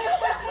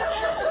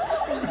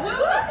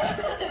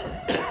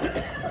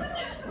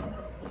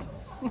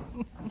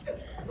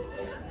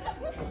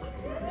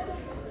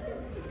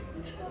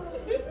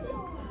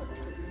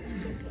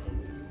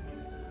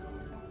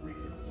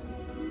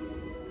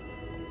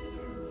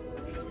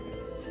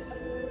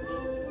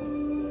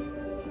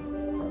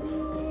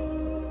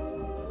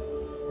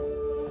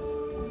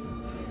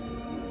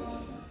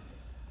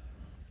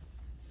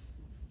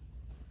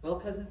 Well,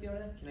 Cousin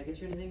Fiona, can I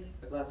get you anything?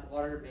 A glass of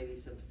water, maybe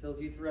some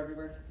pills you threw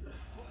everywhere?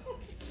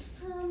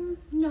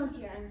 No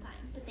dear, I'm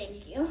fine, but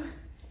thank you.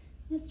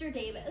 Mr.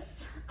 Davis,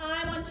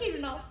 I want you to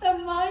know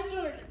that my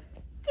Jordan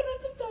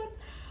couldn't have done.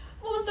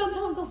 Well, don't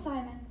tell Uncle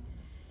Simon.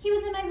 He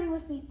was in my room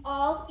with me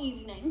all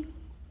evening.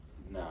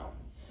 No,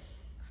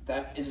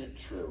 that isn't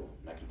true.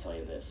 And I can tell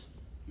you this.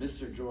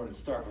 Mr. Jordan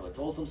Starkweather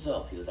told us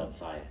himself he was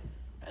outside.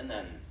 And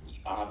then,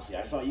 obviously,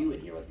 I saw you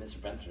in here with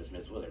Mr. Benson and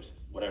Miss Withers,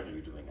 whatever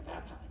you're doing at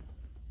that time.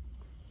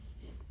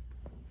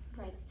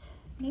 Right.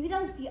 Maybe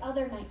that was the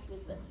other night he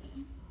was with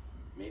me.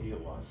 Maybe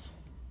it was.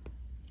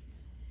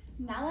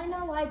 Now I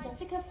know why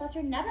Jessica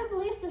Fletcher never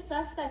believes the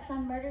suspects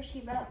on Murder,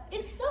 She Wrote.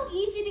 It's so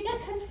easy to get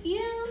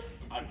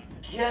confused.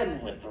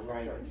 Again with the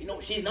writer. You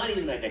know, she's not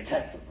even a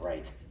detective,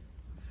 right?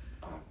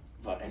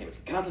 But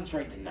anyways,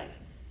 concentrate tonight.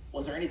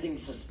 Was there anything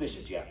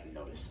suspicious you happen to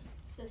notice?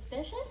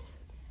 Suspicious?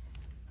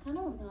 I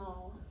don't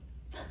know.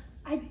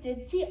 I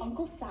did see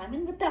Uncle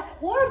Simon with that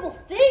horrible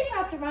thing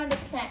wrapped around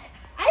his neck.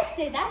 I'd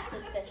say that's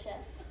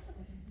suspicious.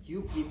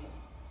 You people.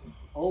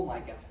 Oh my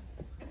god.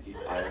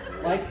 I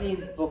agree. Like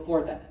means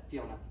before that,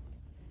 Fiona.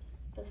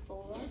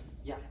 Before?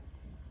 Yeah.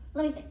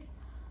 Let me think.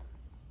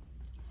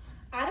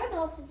 I don't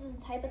know if this is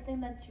the type of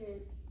thing that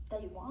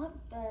you want,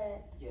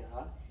 but Yeah.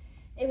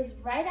 it was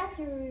right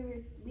after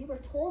we were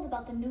told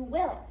about the new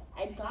will.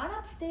 I'd gone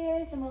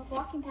upstairs and was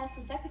walking past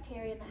the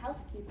secretary and the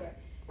housekeeper.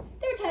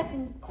 They were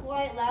typing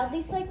quite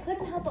loudly, so I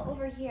couldn't help but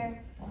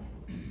overhear.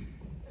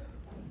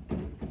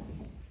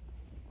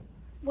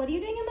 What are you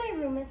doing in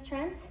my room, Miss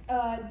Trent?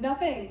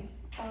 Nothing.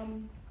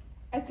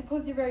 I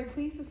suppose you're very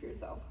pleased with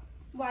yourself.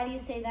 Why do you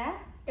say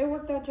that? It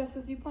worked out just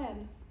as you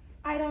planned.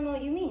 I don't know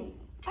what you mean.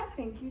 I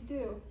think you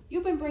do.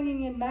 You've been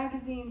bringing in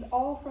magazines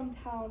all from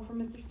town for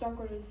Mr.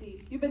 Starkweather to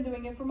see. You've been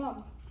doing it for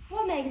months.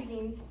 What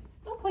magazines?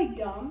 Don't play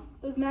dumb.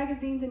 Those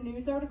magazines and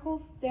news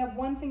articles, they have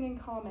one thing in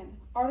common.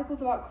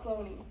 Articles about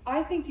cloning.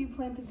 I think you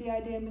planted the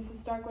idea in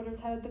Mrs. Starkweather's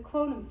head to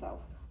clone himself.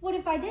 What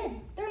if I did?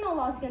 There are no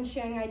laws against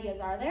sharing ideas,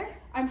 are there?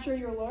 I'm sure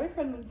your lawyer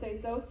friend would say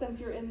so, since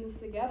you're in this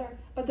together.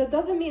 But that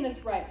doesn't mean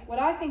it's right. What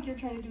I think you're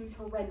trying to do is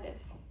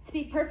horrendous. To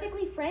be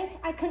perfectly frank,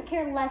 I couldn't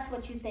care less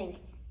what you think.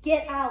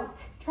 Get out.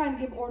 Trying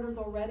to give orders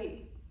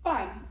already.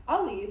 Fine,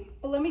 I'll leave.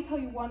 But let me tell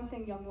you one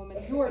thing, young woman.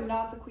 You are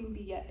not the queen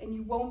bee yet, and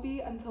you won't be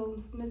until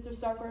Mr.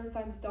 Starkweather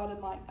signs a dotted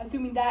line,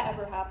 assuming that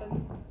ever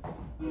happens.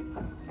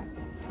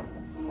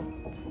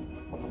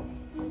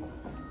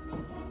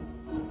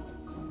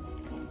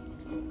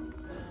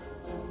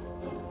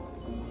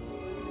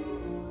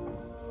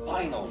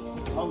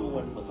 Finally,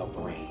 someone with a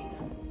brain.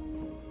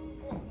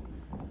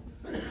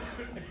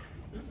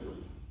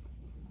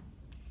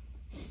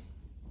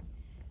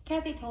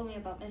 Kathy told me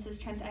about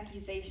Mrs. Trent's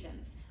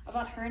accusations,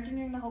 about her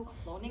engineering the whole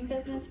cloning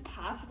business,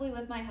 possibly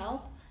with my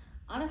help.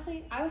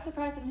 Honestly, I was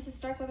surprised that Mrs.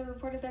 Starkweather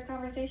reported their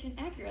conversation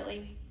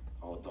accurately.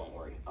 Oh, don't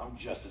worry. I'm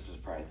just as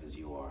surprised as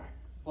you are.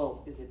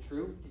 Well, is it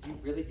true? Did you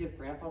really give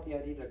Grandpa the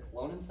idea to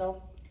clone himself?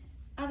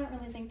 I don't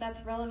really think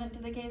that's relevant to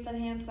the case at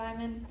hand,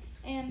 Simon.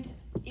 And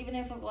even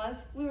if it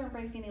was, we weren't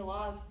breaking any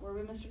laws, were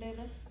we, Mr.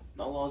 Davis?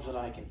 No laws that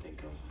I can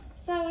think of.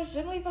 So,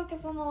 should we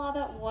focus on the law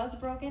that was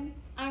broken?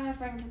 I'm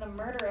referring to the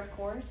murder, of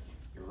course.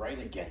 You're right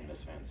again,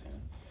 Miss Van Zandt.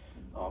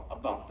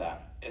 About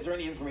that, is there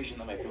any information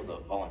that might be able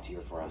to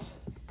volunteer for us?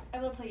 I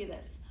will tell you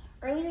this.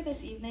 Earlier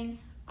this evening,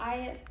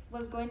 I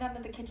was going down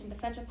to the kitchen to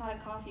fetch a pot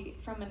of coffee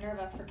from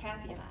Minerva for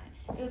Kathy and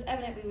I. It was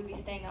evident we would be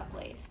staying up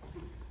late.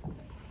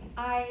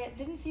 I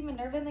didn't see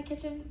Minerva in the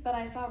kitchen, but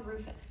I saw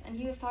Rufus, and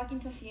he was talking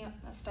to Fiona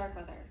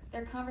Starkweather.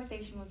 Their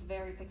conversation was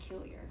very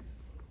peculiar.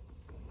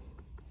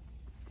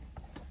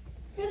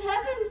 Good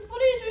heavens,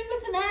 what are you doing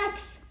with an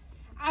axe?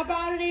 I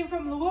brought it in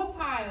from the wood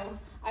pile.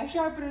 I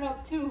sharpened it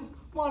up too.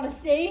 Wanna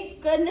see?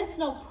 Goodness,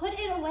 no, put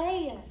it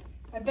away.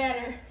 I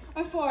better,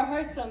 before I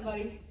hurt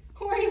somebody,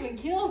 or even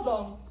kills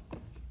them.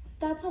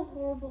 That's a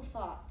horrible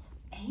thought.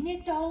 Ain't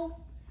it though?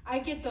 I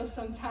get those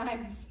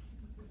sometimes.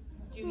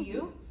 Do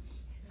you?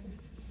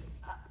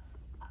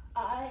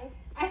 I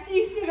see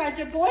you still got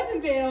your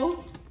poison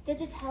pills.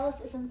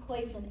 Digitalis isn't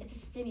poison, it's a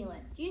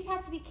stimulant. You just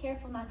have to be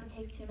careful not to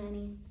take too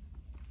many.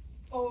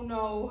 Oh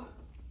no.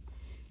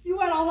 You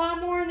had a lot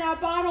more in that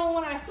bottle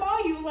when I saw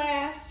you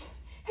last.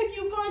 Have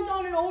you gone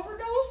down an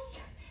overdose?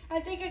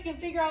 I think I can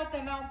figure out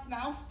the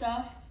mouth-to-mouth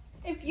stuff.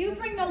 If you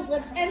bring those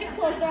lips any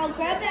closer, I'll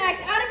grab the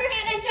axe out of your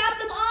hand and chop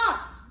them off.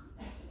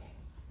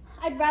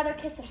 I'd rather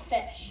kiss a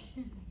fish.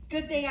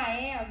 Good thing I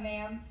am,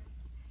 ma'am.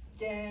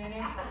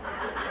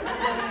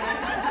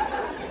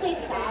 Please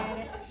stop.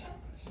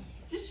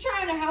 Just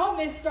trying to help,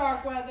 Miss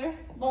Starkweather.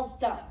 Well,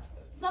 don't.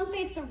 Some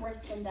fates are worse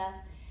than death.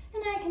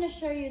 And I can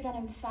assure you that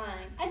I'm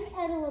fine. I just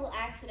had a little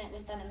accident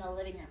with them in the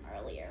living room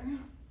earlier.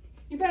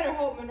 You better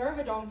hope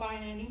Minerva don't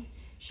find any.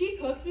 She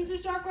cooks Mr.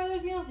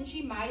 Starkweather's meals and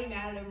she's mighty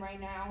mad at him right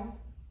now.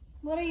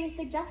 What are you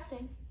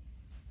suggesting?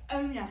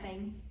 Oh,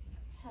 nothing.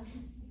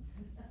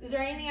 Is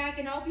there anything I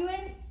can help you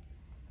with?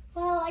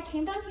 Well, I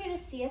came down here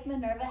to see if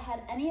Minerva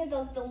had any of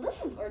those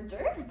delicious hors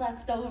d'oeuvres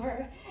left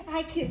over.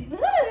 I can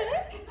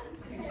look.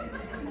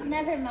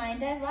 Never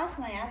mind, I've lost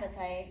my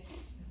appetite.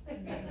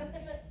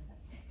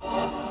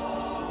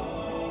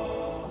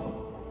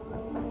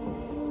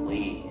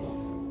 Please,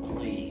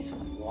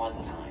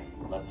 one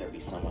time, let there be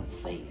someone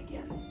sane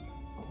again.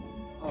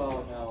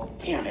 Oh no.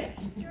 Damn it!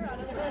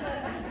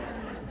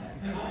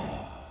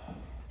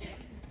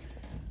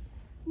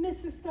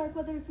 Mr.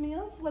 Starkweather's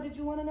meals, what did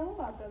you want to know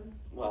about them?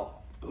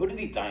 Well, who did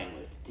he dine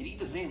with? Did he eat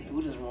the same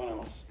food as everyone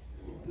else?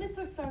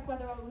 Mr.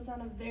 Starkweather was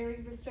on a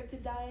very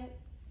restricted diet.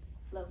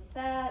 Low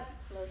fat,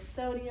 low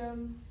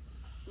sodium,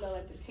 low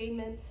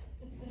entertainment.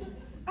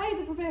 I had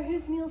to prepare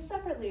his meals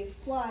separately.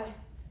 Why?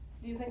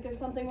 Do you think there's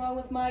something wrong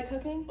with my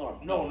cooking? Oh,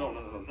 no,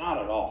 not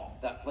at all.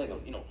 That, like,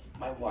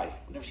 my wife,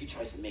 whenever she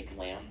tries to make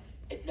lamb,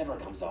 it never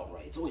comes out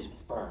right. It's always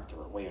burnt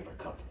or way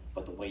undercooked.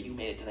 But the way you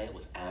made it tonight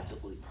was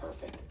absolutely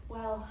perfect.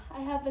 Well,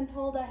 I have been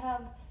told I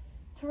have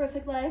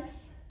terrific legs.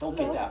 Don't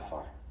get that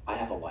far. I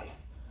have a wife.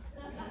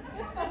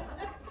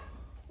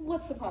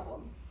 What's the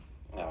problem?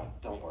 No,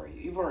 don't worry.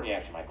 You've already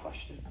answered my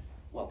question.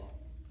 Well,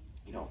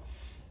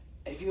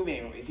 if you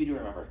do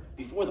remember,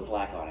 before the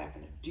blackout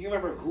happened, do you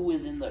remember who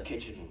was in the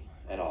kitchen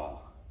at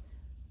all?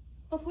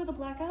 Before the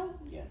blackout?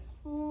 Yeah.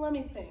 Let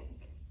me think.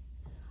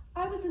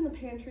 I was in the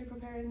pantry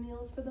preparing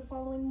meals for the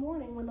following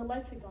morning when the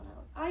lights had gone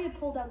out. I had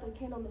pulled out the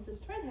candle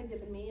Mrs. Trent had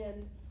given me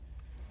and...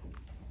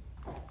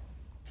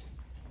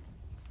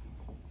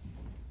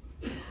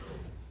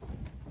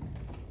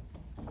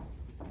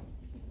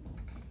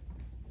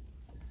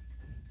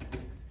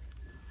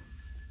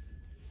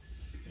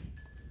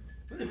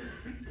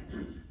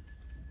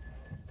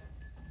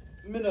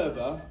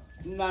 Minerva,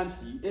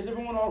 Nancy, is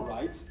everyone all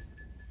right?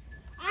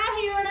 I'm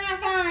here and I'm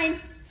fine.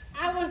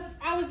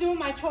 I was doing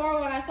my chore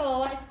when I saw the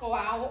lights go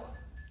out.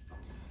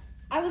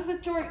 I was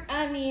with George.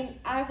 I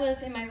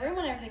was in my room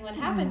when everything went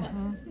happened.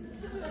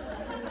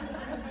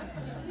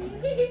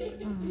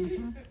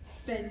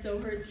 Ben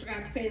Sohurst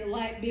forgot to pay the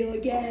light bill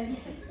again.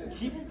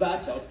 Keep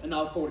that up and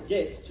I'll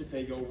forget to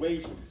pay your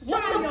wages.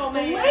 What the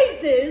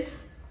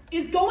blazes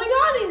is going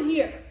on in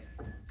here?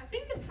 I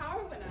think the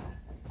power went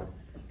out.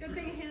 Good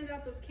thing you handed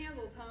out those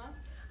candles, huh?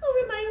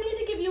 Oh, remind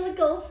me to give you a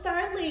gold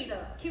star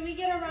later. Can we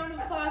get a round of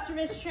applause for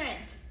Miss Trent?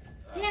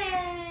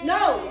 Yay!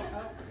 No!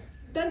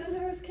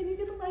 Bensonhurst, can you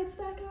get the lights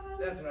back on?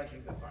 That's what I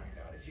came to find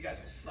out. If you guys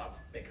will stop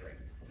bickering.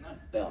 Not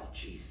Belle,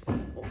 jeez.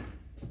 Well,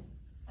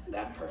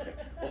 that's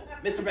perfect. Well,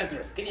 Mr.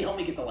 Bensonhurst, can you help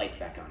me get the lights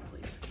back on,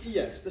 please?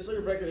 Yes, the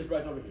circuit breaker is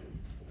right over here.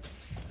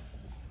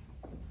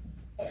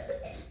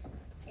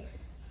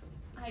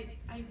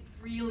 I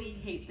really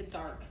hate the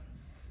dark.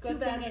 Good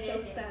bad,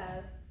 so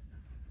sad.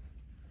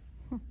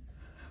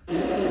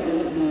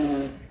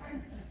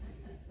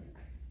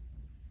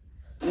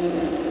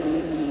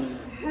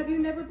 Have you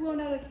never blown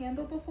out a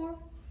candle before?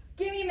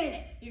 Give me a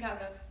minute. You got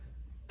this.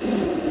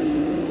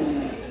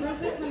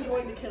 Rufus, I'm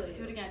going to kill you.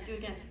 Do it again. Do it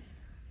again.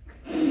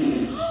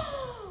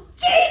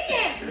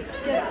 Genius!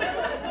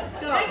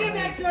 I get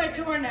back to my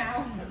tour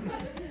now.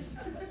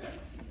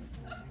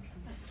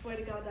 I swear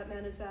to God, that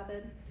man is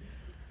vapid.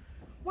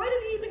 Why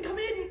did he even come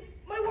in?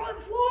 My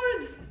wallet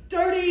floor's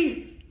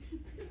dirty.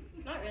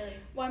 Not really.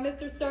 Why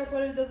Mr.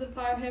 Starkweather doesn't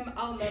fire him,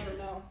 I'll never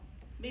know.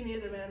 Me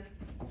neither, man.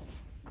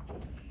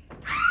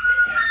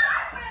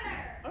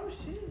 Oh,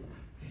 shoot.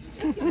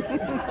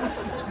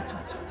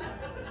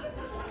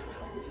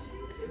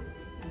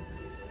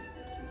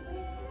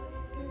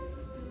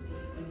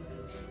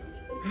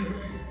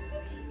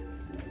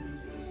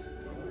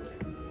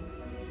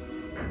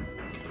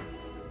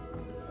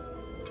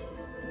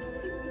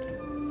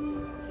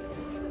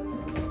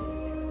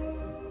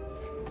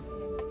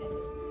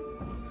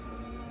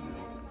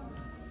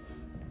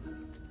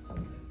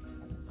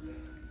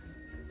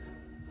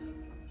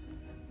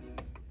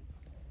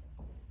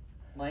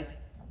 Mike,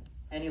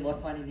 any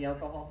luck finding the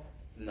alcohol?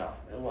 No,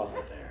 it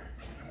wasn't there.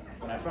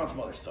 But I found some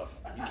other stuff.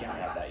 You can't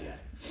have that yet.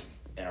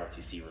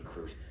 NRTC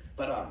recruit.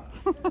 But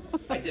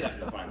I did happen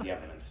to find the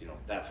evidence. You know,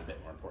 that's a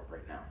bit more important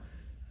right now.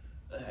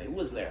 It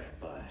was there,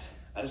 but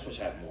I just wish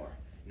I had more.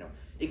 You know,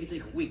 it could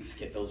take weeks to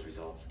get those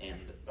results, and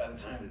by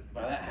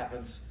that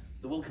happens,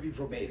 the will could be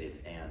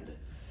probated, and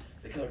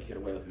the killer could get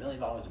away with $1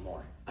 million or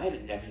more. I had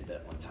a nephew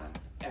that one time.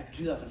 After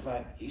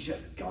 2005, he's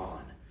just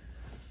gone.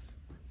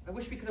 I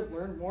wish we could have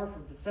learned more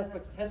from the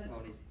suspect's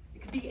testimonies.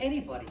 It could be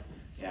anybody.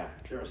 Yeah,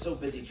 they were so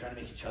busy trying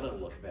to make each other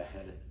look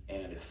bad,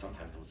 and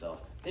sometimes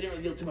themselves. They didn't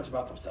reveal too much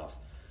about themselves.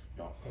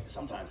 You know,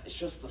 sometimes it's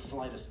just the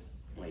slightest.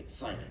 Wait,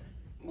 Simon,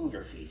 move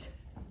your feet.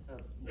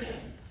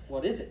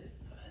 What is it?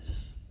 It's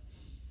just...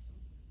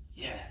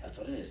 Yeah, that's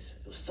what it is.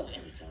 It was so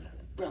Emmington. I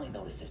barely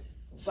noticed it.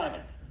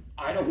 Simon,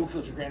 I know who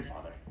killed your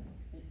grandfather.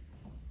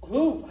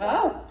 Who?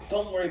 How?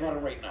 Don't worry about it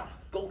right now.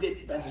 Go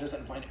get messengers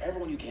and find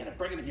everyone you can and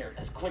bring them here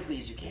as quickly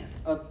as you can.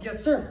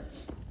 Yes, sir.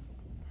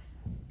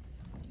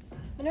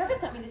 Minerva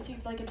sent me to see if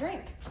you'd like a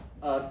drink.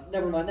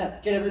 Never mind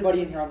that. Get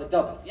everybody in here on the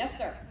double. Yes,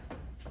 sir.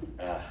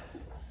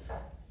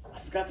 I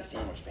forgot the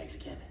sandwich bags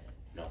again.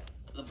 No,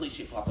 the police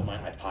chief will have to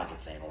mind my pocket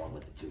sand along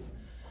with it too.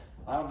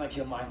 I don't think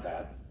he'll mind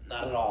that.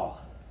 Not at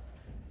all.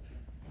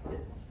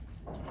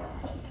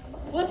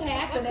 What's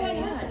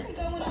happening?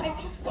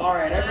 All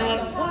right,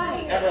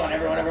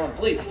 everyone,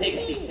 please take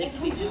a seat. Take a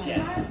seat, you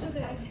can.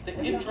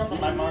 You interrupted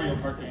my Mario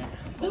Kart game.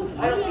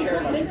 I don't care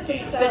about your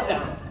game. Sit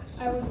down.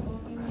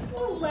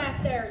 Who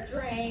left their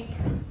drink?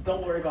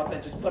 Don't worry about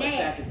that. Just put it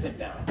back and sit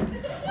down.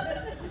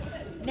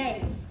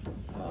 Next.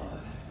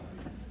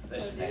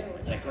 This family,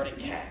 it's like running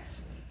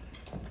cats.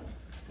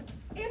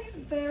 It's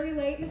very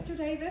late, Mr.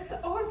 Davis,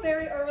 or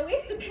very early,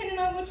 depending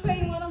on which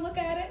way you want to look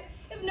at it.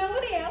 If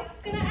nobody else is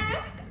going to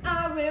ask,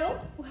 I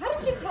will. Well, how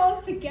did you call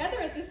us together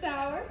at this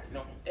hour?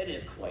 No, it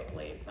is quite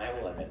late. I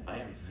will admit, I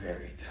am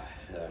very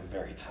tired. I'm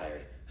very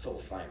tired. So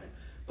will Simon.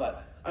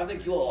 But I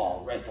think you'll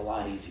all rest a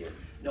lot easier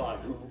knowing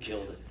who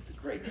killed the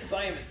great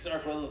Simon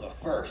Starkweather the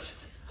First.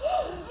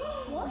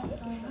 What?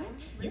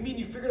 You mean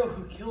you figured out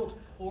who killed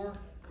poor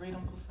great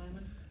Uncle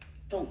Simon?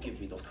 Don't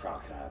give me those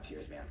crocodile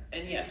tears, man.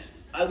 And yes,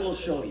 I will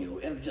show you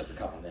in just a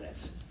couple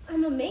minutes.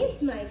 I'm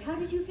amazed, Mike. How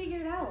did you figure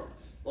it out?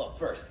 Well,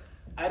 first,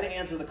 I had to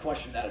answer the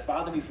question that had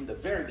bothered me from the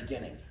very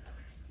beginning.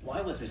 Why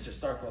was Mr.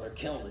 Starkweather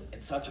killed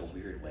in such a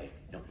weird way?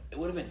 You know, it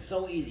would have been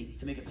so easy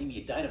to make it seem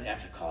he died of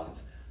natural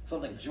causes.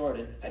 Something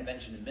Jordan had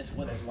mentioned in Miss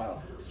Withers'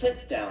 while.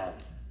 Sit down.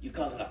 You've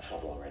caused enough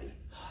trouble already.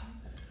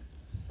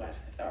 But,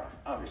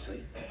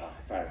 obviously,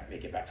 if I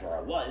make it back to where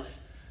I was,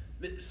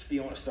 Miss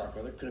Fiona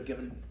Starkweather could have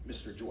given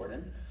Mr.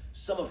 Jordan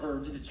some of her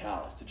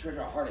digitalis to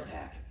trigger a heart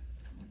attack.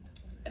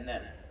 And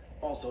then,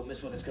 also,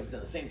 Miss Withers could have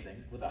done the same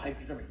thing with a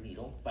hypodermic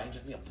needle by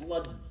injecting a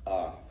blood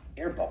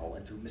air bubble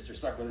into Mr.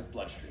 Starkweather's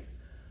bloodstream.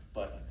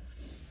 But,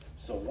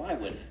 so why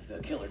would the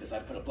killer decide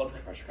to put a blood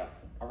pressure cuff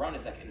around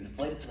his neck and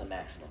inflate it to the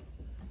maximum?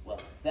 Well,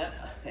 that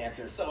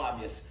answer is so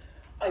obvious,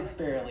 I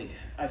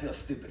feel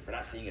stupid for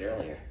not seeing it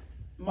earlier.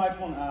 Might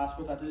want to ask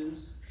what that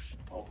is?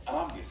 Well,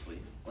 obviously,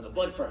 when the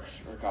blood pressure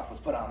cuff was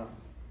put on him,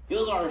 he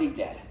was already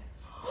dead.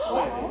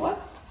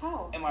 What?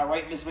 How? Am I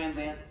right, Miss Van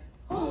Zandt?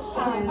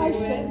 I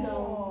should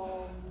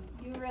know.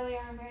 You really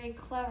are very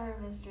clever,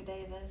 Mr.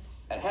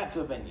 Davis. It had to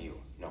have been you.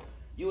 You know,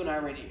 you and I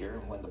were in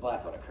here when the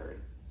blackout occurred.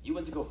 You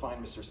went to go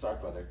find Mr.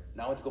 Starkweather,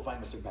 and I went to go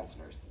find Mr.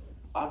 Bensonhurst.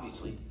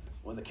 Obviously,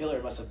 when the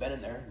killer must have been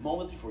in there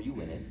moments before you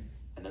went in,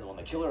 and then when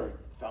the killer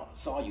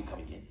saw you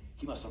coming in,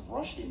 he must have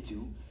rushed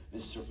into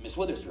Miss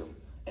Withers' room,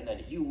 and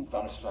then you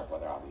found Mr.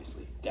 Starkweather,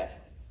 obviously, dead.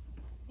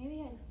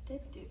 Maybe I did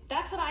do.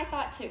 That's what I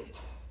thought too.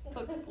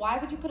 But why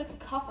would you put a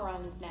cuff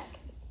around his neck?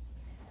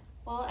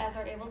 Well, as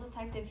our able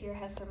detective here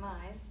has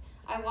surmised,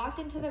 I walked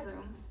into the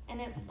room,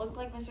 and it looked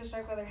like Mr.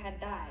 Starkweather had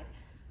died.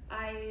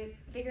 I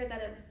figured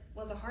that it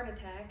was a heart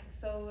attack,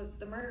 so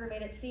the murderer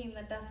made it seem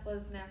that death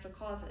was natural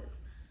causes.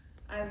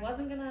 I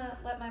wasn't gonna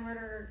let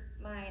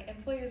my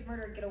employer's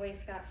murder get away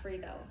scot-free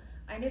though.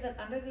 I knew that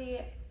under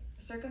the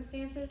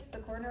circumstances, the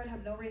coroner would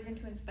have no reason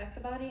to inspect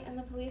the body and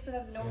the police would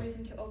have no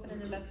reason to open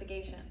an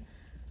investigation.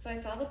 So I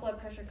saw the blood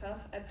pressure cuff,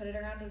 I put it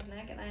around his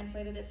neck and I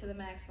inflated it to the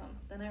maximum.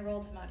 Then I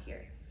rolled him out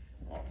here.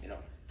 Well, you know,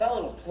 that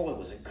little ploy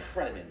was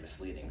incredibly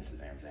misleading, Mrs.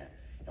 Van Zandt.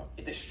 You know,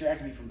 it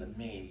distracted me from the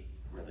main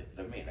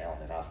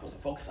element I was supposed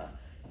to focus on.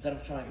 Instead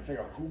of trying to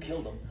figure out who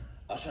killed him,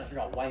 I was trying to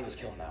figure out why he was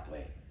killed that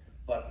way.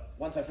 But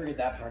once I figured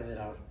that part of it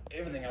out,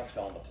 everything else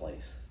fell into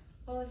place.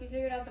 Well, if you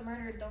figured out the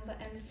murder, don't the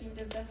ends seem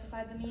to have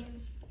justified the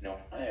means? No,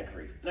 I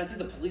agree. And I think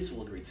the police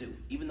will agree too,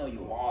 even though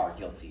you are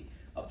guilty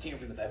of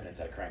tampering with evidence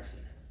at a crime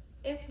scene.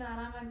 If not,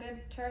 I'm on good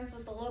terms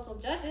with the local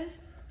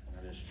judges.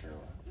 That is true.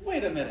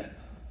 Wait a minute.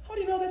 How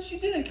do you know that she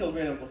didn't kill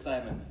Great Uncle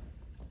Simon?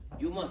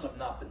 You must have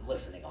not been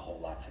listening a whole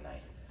lot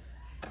tonight.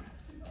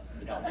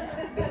 You know,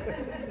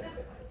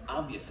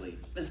 obviously,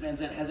 Miss Van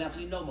Zandt has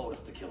absolutely no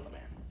motive to kill the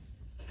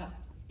man.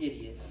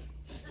 Idiot.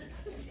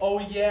 Oh,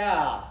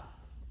 yeah.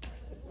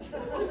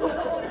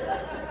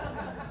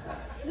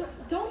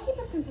 Don't keep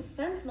us in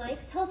suspense, Mike.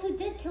 Tell us who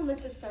did kill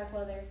Mr.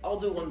 Starkweather. I'll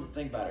do one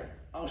thing better.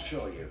 I'll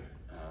show you.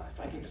 If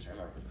I can just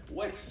remember,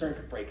 which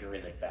circuit breaker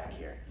is it back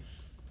here?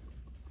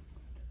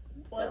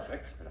 What?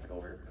 Perfect. And if I go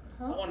over,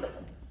 Huh?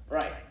 wonderful.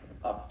 Right.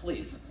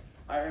 Please.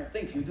 I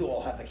think you do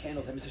all have the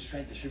candles that Mrs.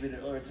 Trent distributed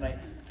earlier tonight.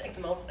 Take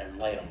them out and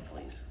light them,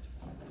 please.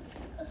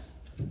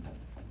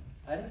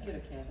 I didn't get a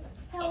candle.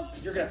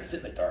 Helps. You're gonna have to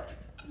sit in the dark.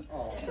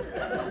 Oh.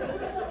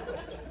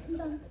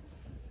 Some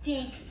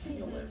dinks.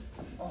 You'll live.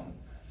 Oh,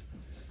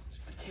 there's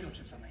potato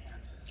chips on my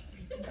hands.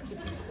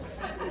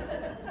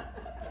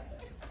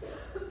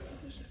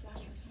 You should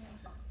wash your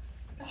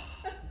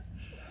hands.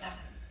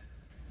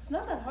 It's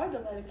not that hard to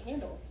light a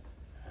candle.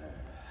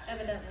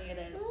 Evidently it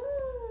is.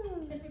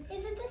 Ooh,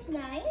 isn't this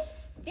nice?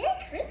 Very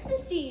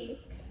Christmassy.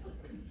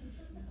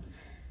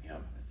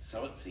 Yep,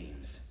 so it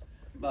seems.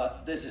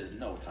 But this is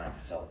no time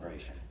for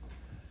celebration.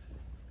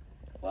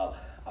 Well,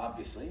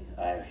 obviously,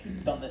 I've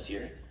done this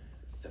here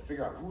to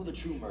figure out who the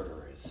true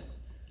murderer is.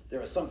 There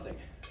was something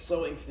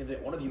so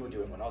insignificant one of you were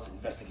doing when I was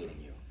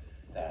investigating you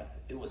that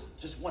it was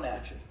just one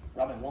action,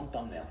 robbing one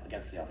thumbnail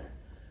against the other.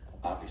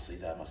 Obviously,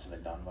 that must have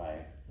been done by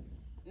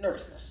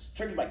nervousness,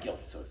 triggered by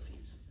guilt, so it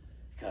seems.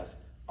 Because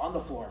on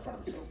the floor in front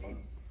of the sofa,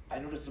 I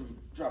noticed some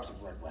drops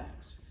of red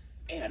wax.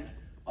 And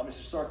on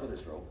Mr.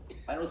 Starkweather's robe,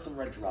 I noticed some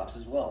red drops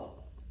as well.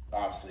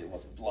 Obviously, it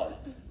wasn't blood.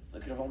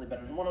 It could have only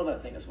been one other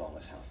thing as well in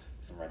this house,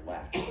 some red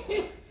wax.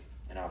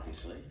 And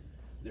obviously,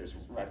 there's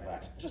red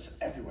wax just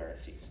everywhere, it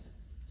seems.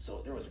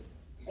 So there was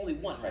only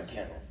one red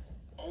candle.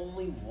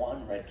 Only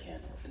one red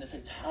candle in this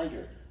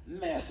entire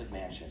massive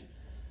mansion.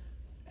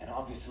 And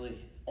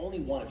obviously,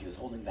 only one of you is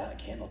holding that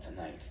candle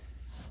tonight.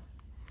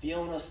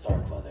 Fiona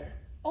Starkweather.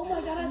 Oh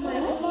my god, I thought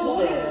How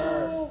it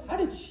was did- How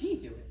did she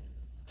do it?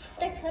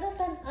 There could have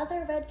been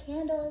other red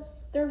candles.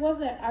 There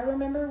wasn't. I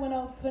remember when I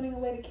was putting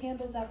away the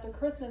candles after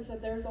Christmas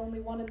that there was only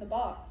one in the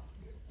box.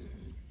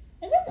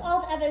 Is this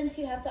all the evidence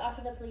you have to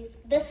offer the police?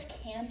 This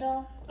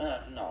candle?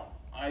 No,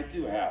 I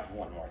do have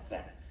one more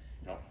thing.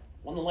 You know,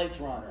 when the lights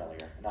were on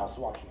earlier and I was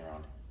walking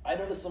around, I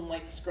noticed some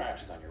light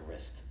scratches on your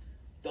wrist.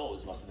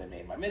 Those must have been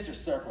made by Mr.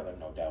 Starkweather,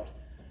 no doubt,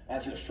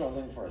 as he was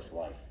struggling for his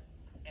life.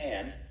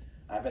 And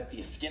I bet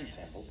these skin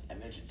samples I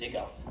managed to dig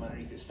out from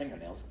underneath his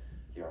fingernails.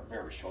 They are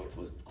very short, so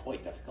it was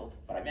quite difficult,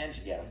 but I managed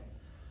to get them.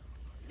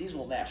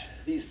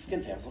 These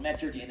skin samples will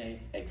match your DNA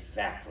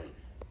exactly.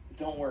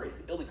 Don't worry,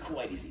 it'll be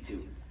quite easy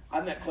too.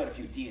 I've met quite a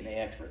few DNA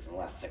experts in the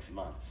last 6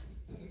 months.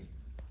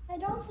 I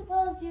don't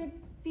suppose you'd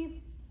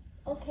be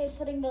okay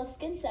putting those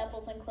skin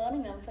samples and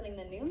cloning them, putting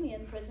the new me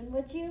in prison,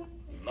 would you?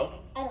 Nope.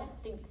 I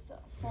don't think so.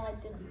 Well, I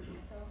didn't think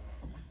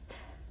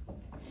so.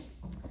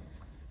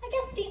 I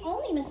guess the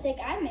only mistake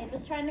I made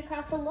was trying to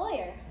cross a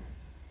lawyer.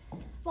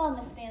 Well,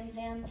 Miss Van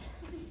Zandt.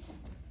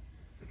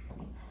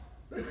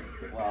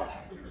 Well,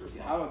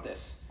 how about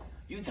this?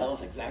 You tell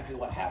us exactly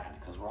what happened,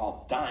 because we're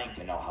all dying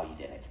to know how you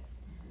did it.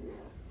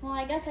 Well,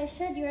 I guess I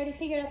should. You already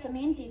figured out the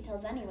main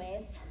details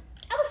anyways.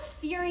 I was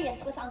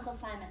furious with Uncle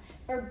Simon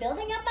for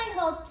building up my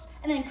hopes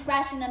and then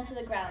crashing them to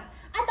the ground.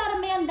 I thought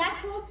a man that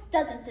cruel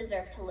doesn't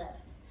deserve to live.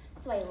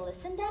 So I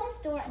listened at his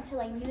door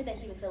until I knew that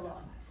he was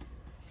alone.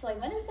 So I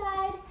went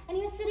inside, and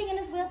he was sitting in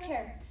his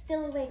wheelchair,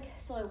 still awake.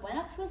 So I went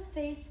up to his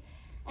face,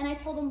 and I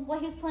told him what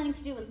he was planning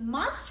to do was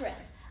monstrous.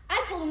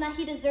 I told him that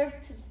he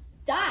deserved to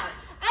die.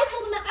 I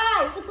told him that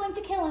I was going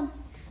to kill him.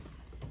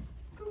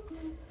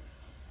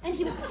 And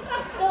he was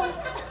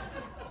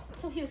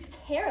so he was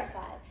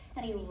terrified,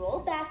 and he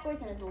rolled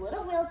backwards in his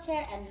little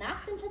wheelchair and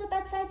knocked into the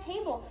bedside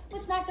table,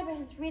 which knocked over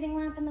his reading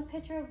lamp and the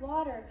pitcher of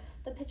water.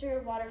 The pitcher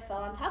of water fell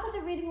on top of the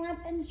reading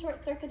lamp and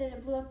short-circuited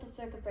and blew up the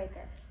circuit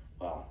breaker.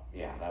 Well,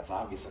 yeah, that's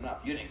obvious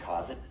enough. You didn't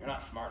cause it. You're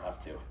not smart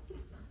enough to.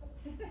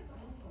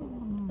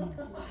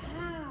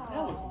 Wow.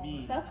 That was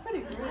mean. That's pretty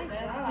rude,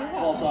 man.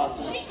 Well,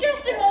 Dawson. She's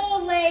just an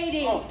old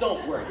lady. Oh,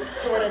 don't worry.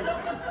 Jordan.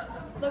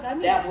 Look, I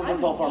mean, The apples don't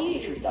I'm fall far from the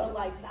mean, tree, but, does it?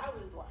 like, that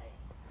was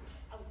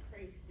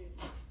crazy, dude.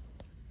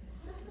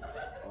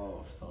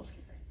 Oh, so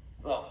scary.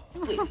 Well,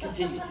 please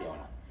continue,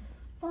 Fiona.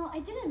 Well, I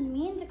didn't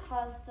mean to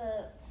cause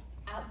the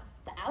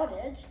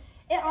outage.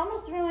 It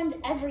almost ruined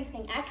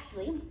everything,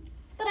 actually.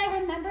 But I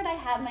remembered I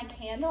had my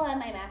candle and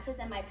my matches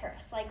in my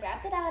purse, so I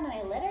grabbed it out and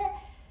I lit it,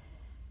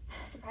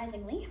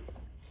 surprisingly.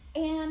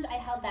 And I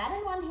held that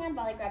in one hand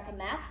while I grabbed the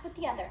mask with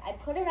the other. I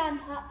put it on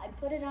top, I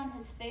put it on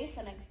his face,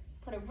 and I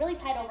put it really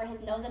tight over his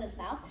nose and his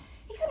mouth.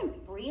 He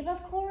couldn't breathe,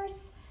 of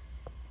course.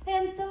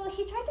 And so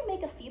he tried to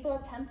make a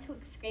feeble attempt to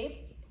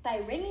escape by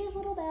ringing his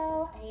little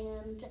bell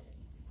and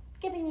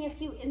giving me a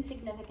few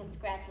insignificant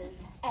scratches,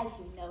 as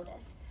you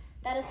notice.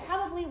 That is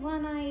probably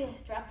when I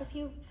dropped a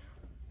few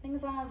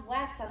things of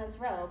wax on his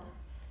robe.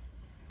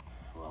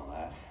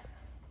 Well,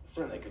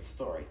 certainly a good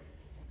story.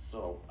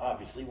 So,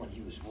 obviously, when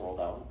he was rolled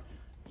out,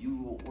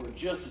 you were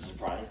just as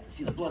surprised to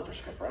see the blood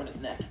pressure cuff around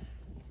his neck.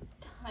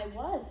 I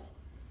was.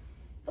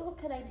 But what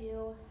could I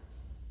do?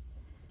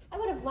 I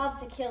would have loved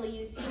to kill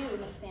you too,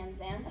 Miss Van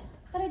Zandt,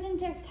 but I didn't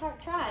dare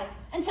try.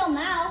 Until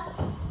now.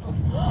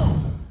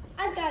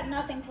 I've got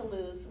nothing to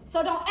lose,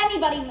 so don't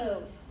anybody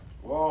move.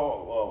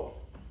 Whoa, whoa.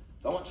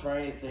 Don't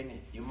try anything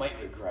you might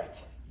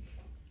regret.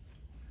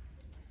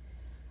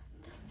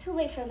 Too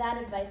late for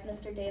that advice,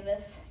 Mr.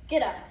 Davis.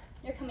 Get up.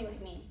 You're coming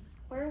with me.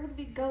 Where would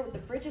we go? The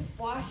bridge is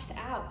washed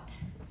out.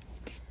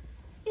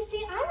 You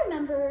see, I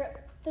remember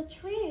the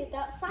tree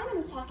that Simon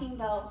was talking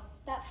about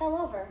that fell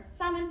over.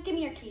 Simon, give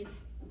me your keys.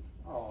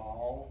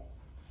 Oh,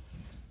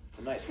 it's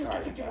a nice Can car I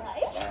you get you got,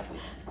 right? sadly.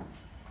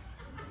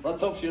 Let's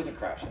hope she doesn't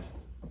crash it.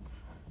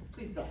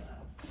 Please don't.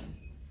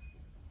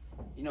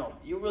 You know,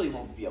 you really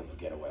won't be able to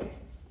get away.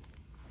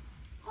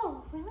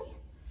 Oh, really?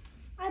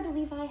 I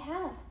believe I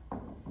have.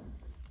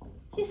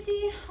 You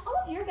see, all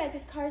of your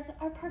guys' cars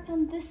are parked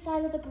on this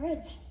side of the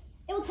bridge.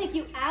 It will take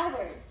you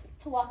hours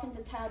to walk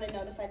into town and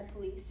notify the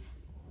police.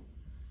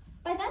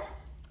 By then,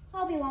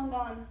 I'll be long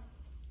gone.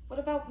 What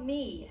about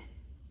me?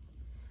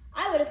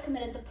 I would have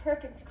committed the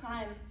perfect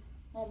crime,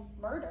 well,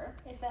 murder,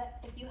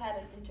 if you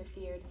hadn't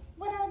interfered.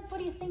 What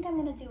do you think I'm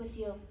gonna do with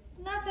you?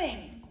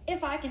 Nothing,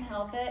 if I can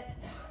help it.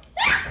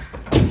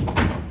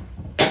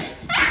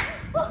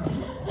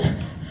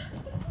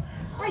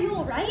 Are you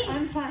all right?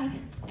 I'm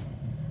fine.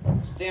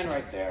 Stand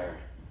right there.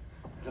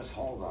 Just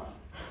hold on.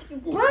 You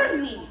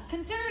burned me.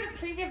 Consider it a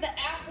preview of the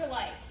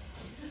afterlife.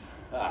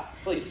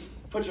 Please,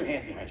 put your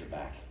hand behind your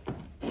back.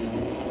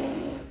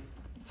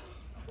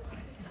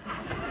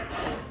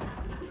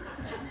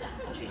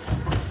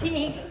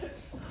 Thanks.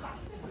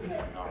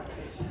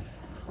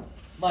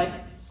 Mike,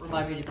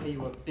 remind me to pay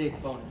you a big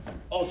bonus.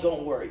 Oh,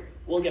 don't worry.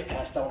 We'll get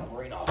passed out in the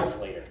Marine office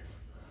later.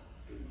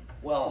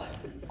 Well,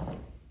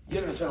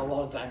 you're gonna spend a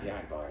long time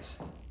behind bars.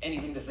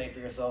 Anything to say for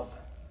yourself?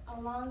 A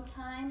long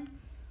time.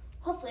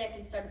 Hopefully I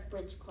can start a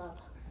bridge club.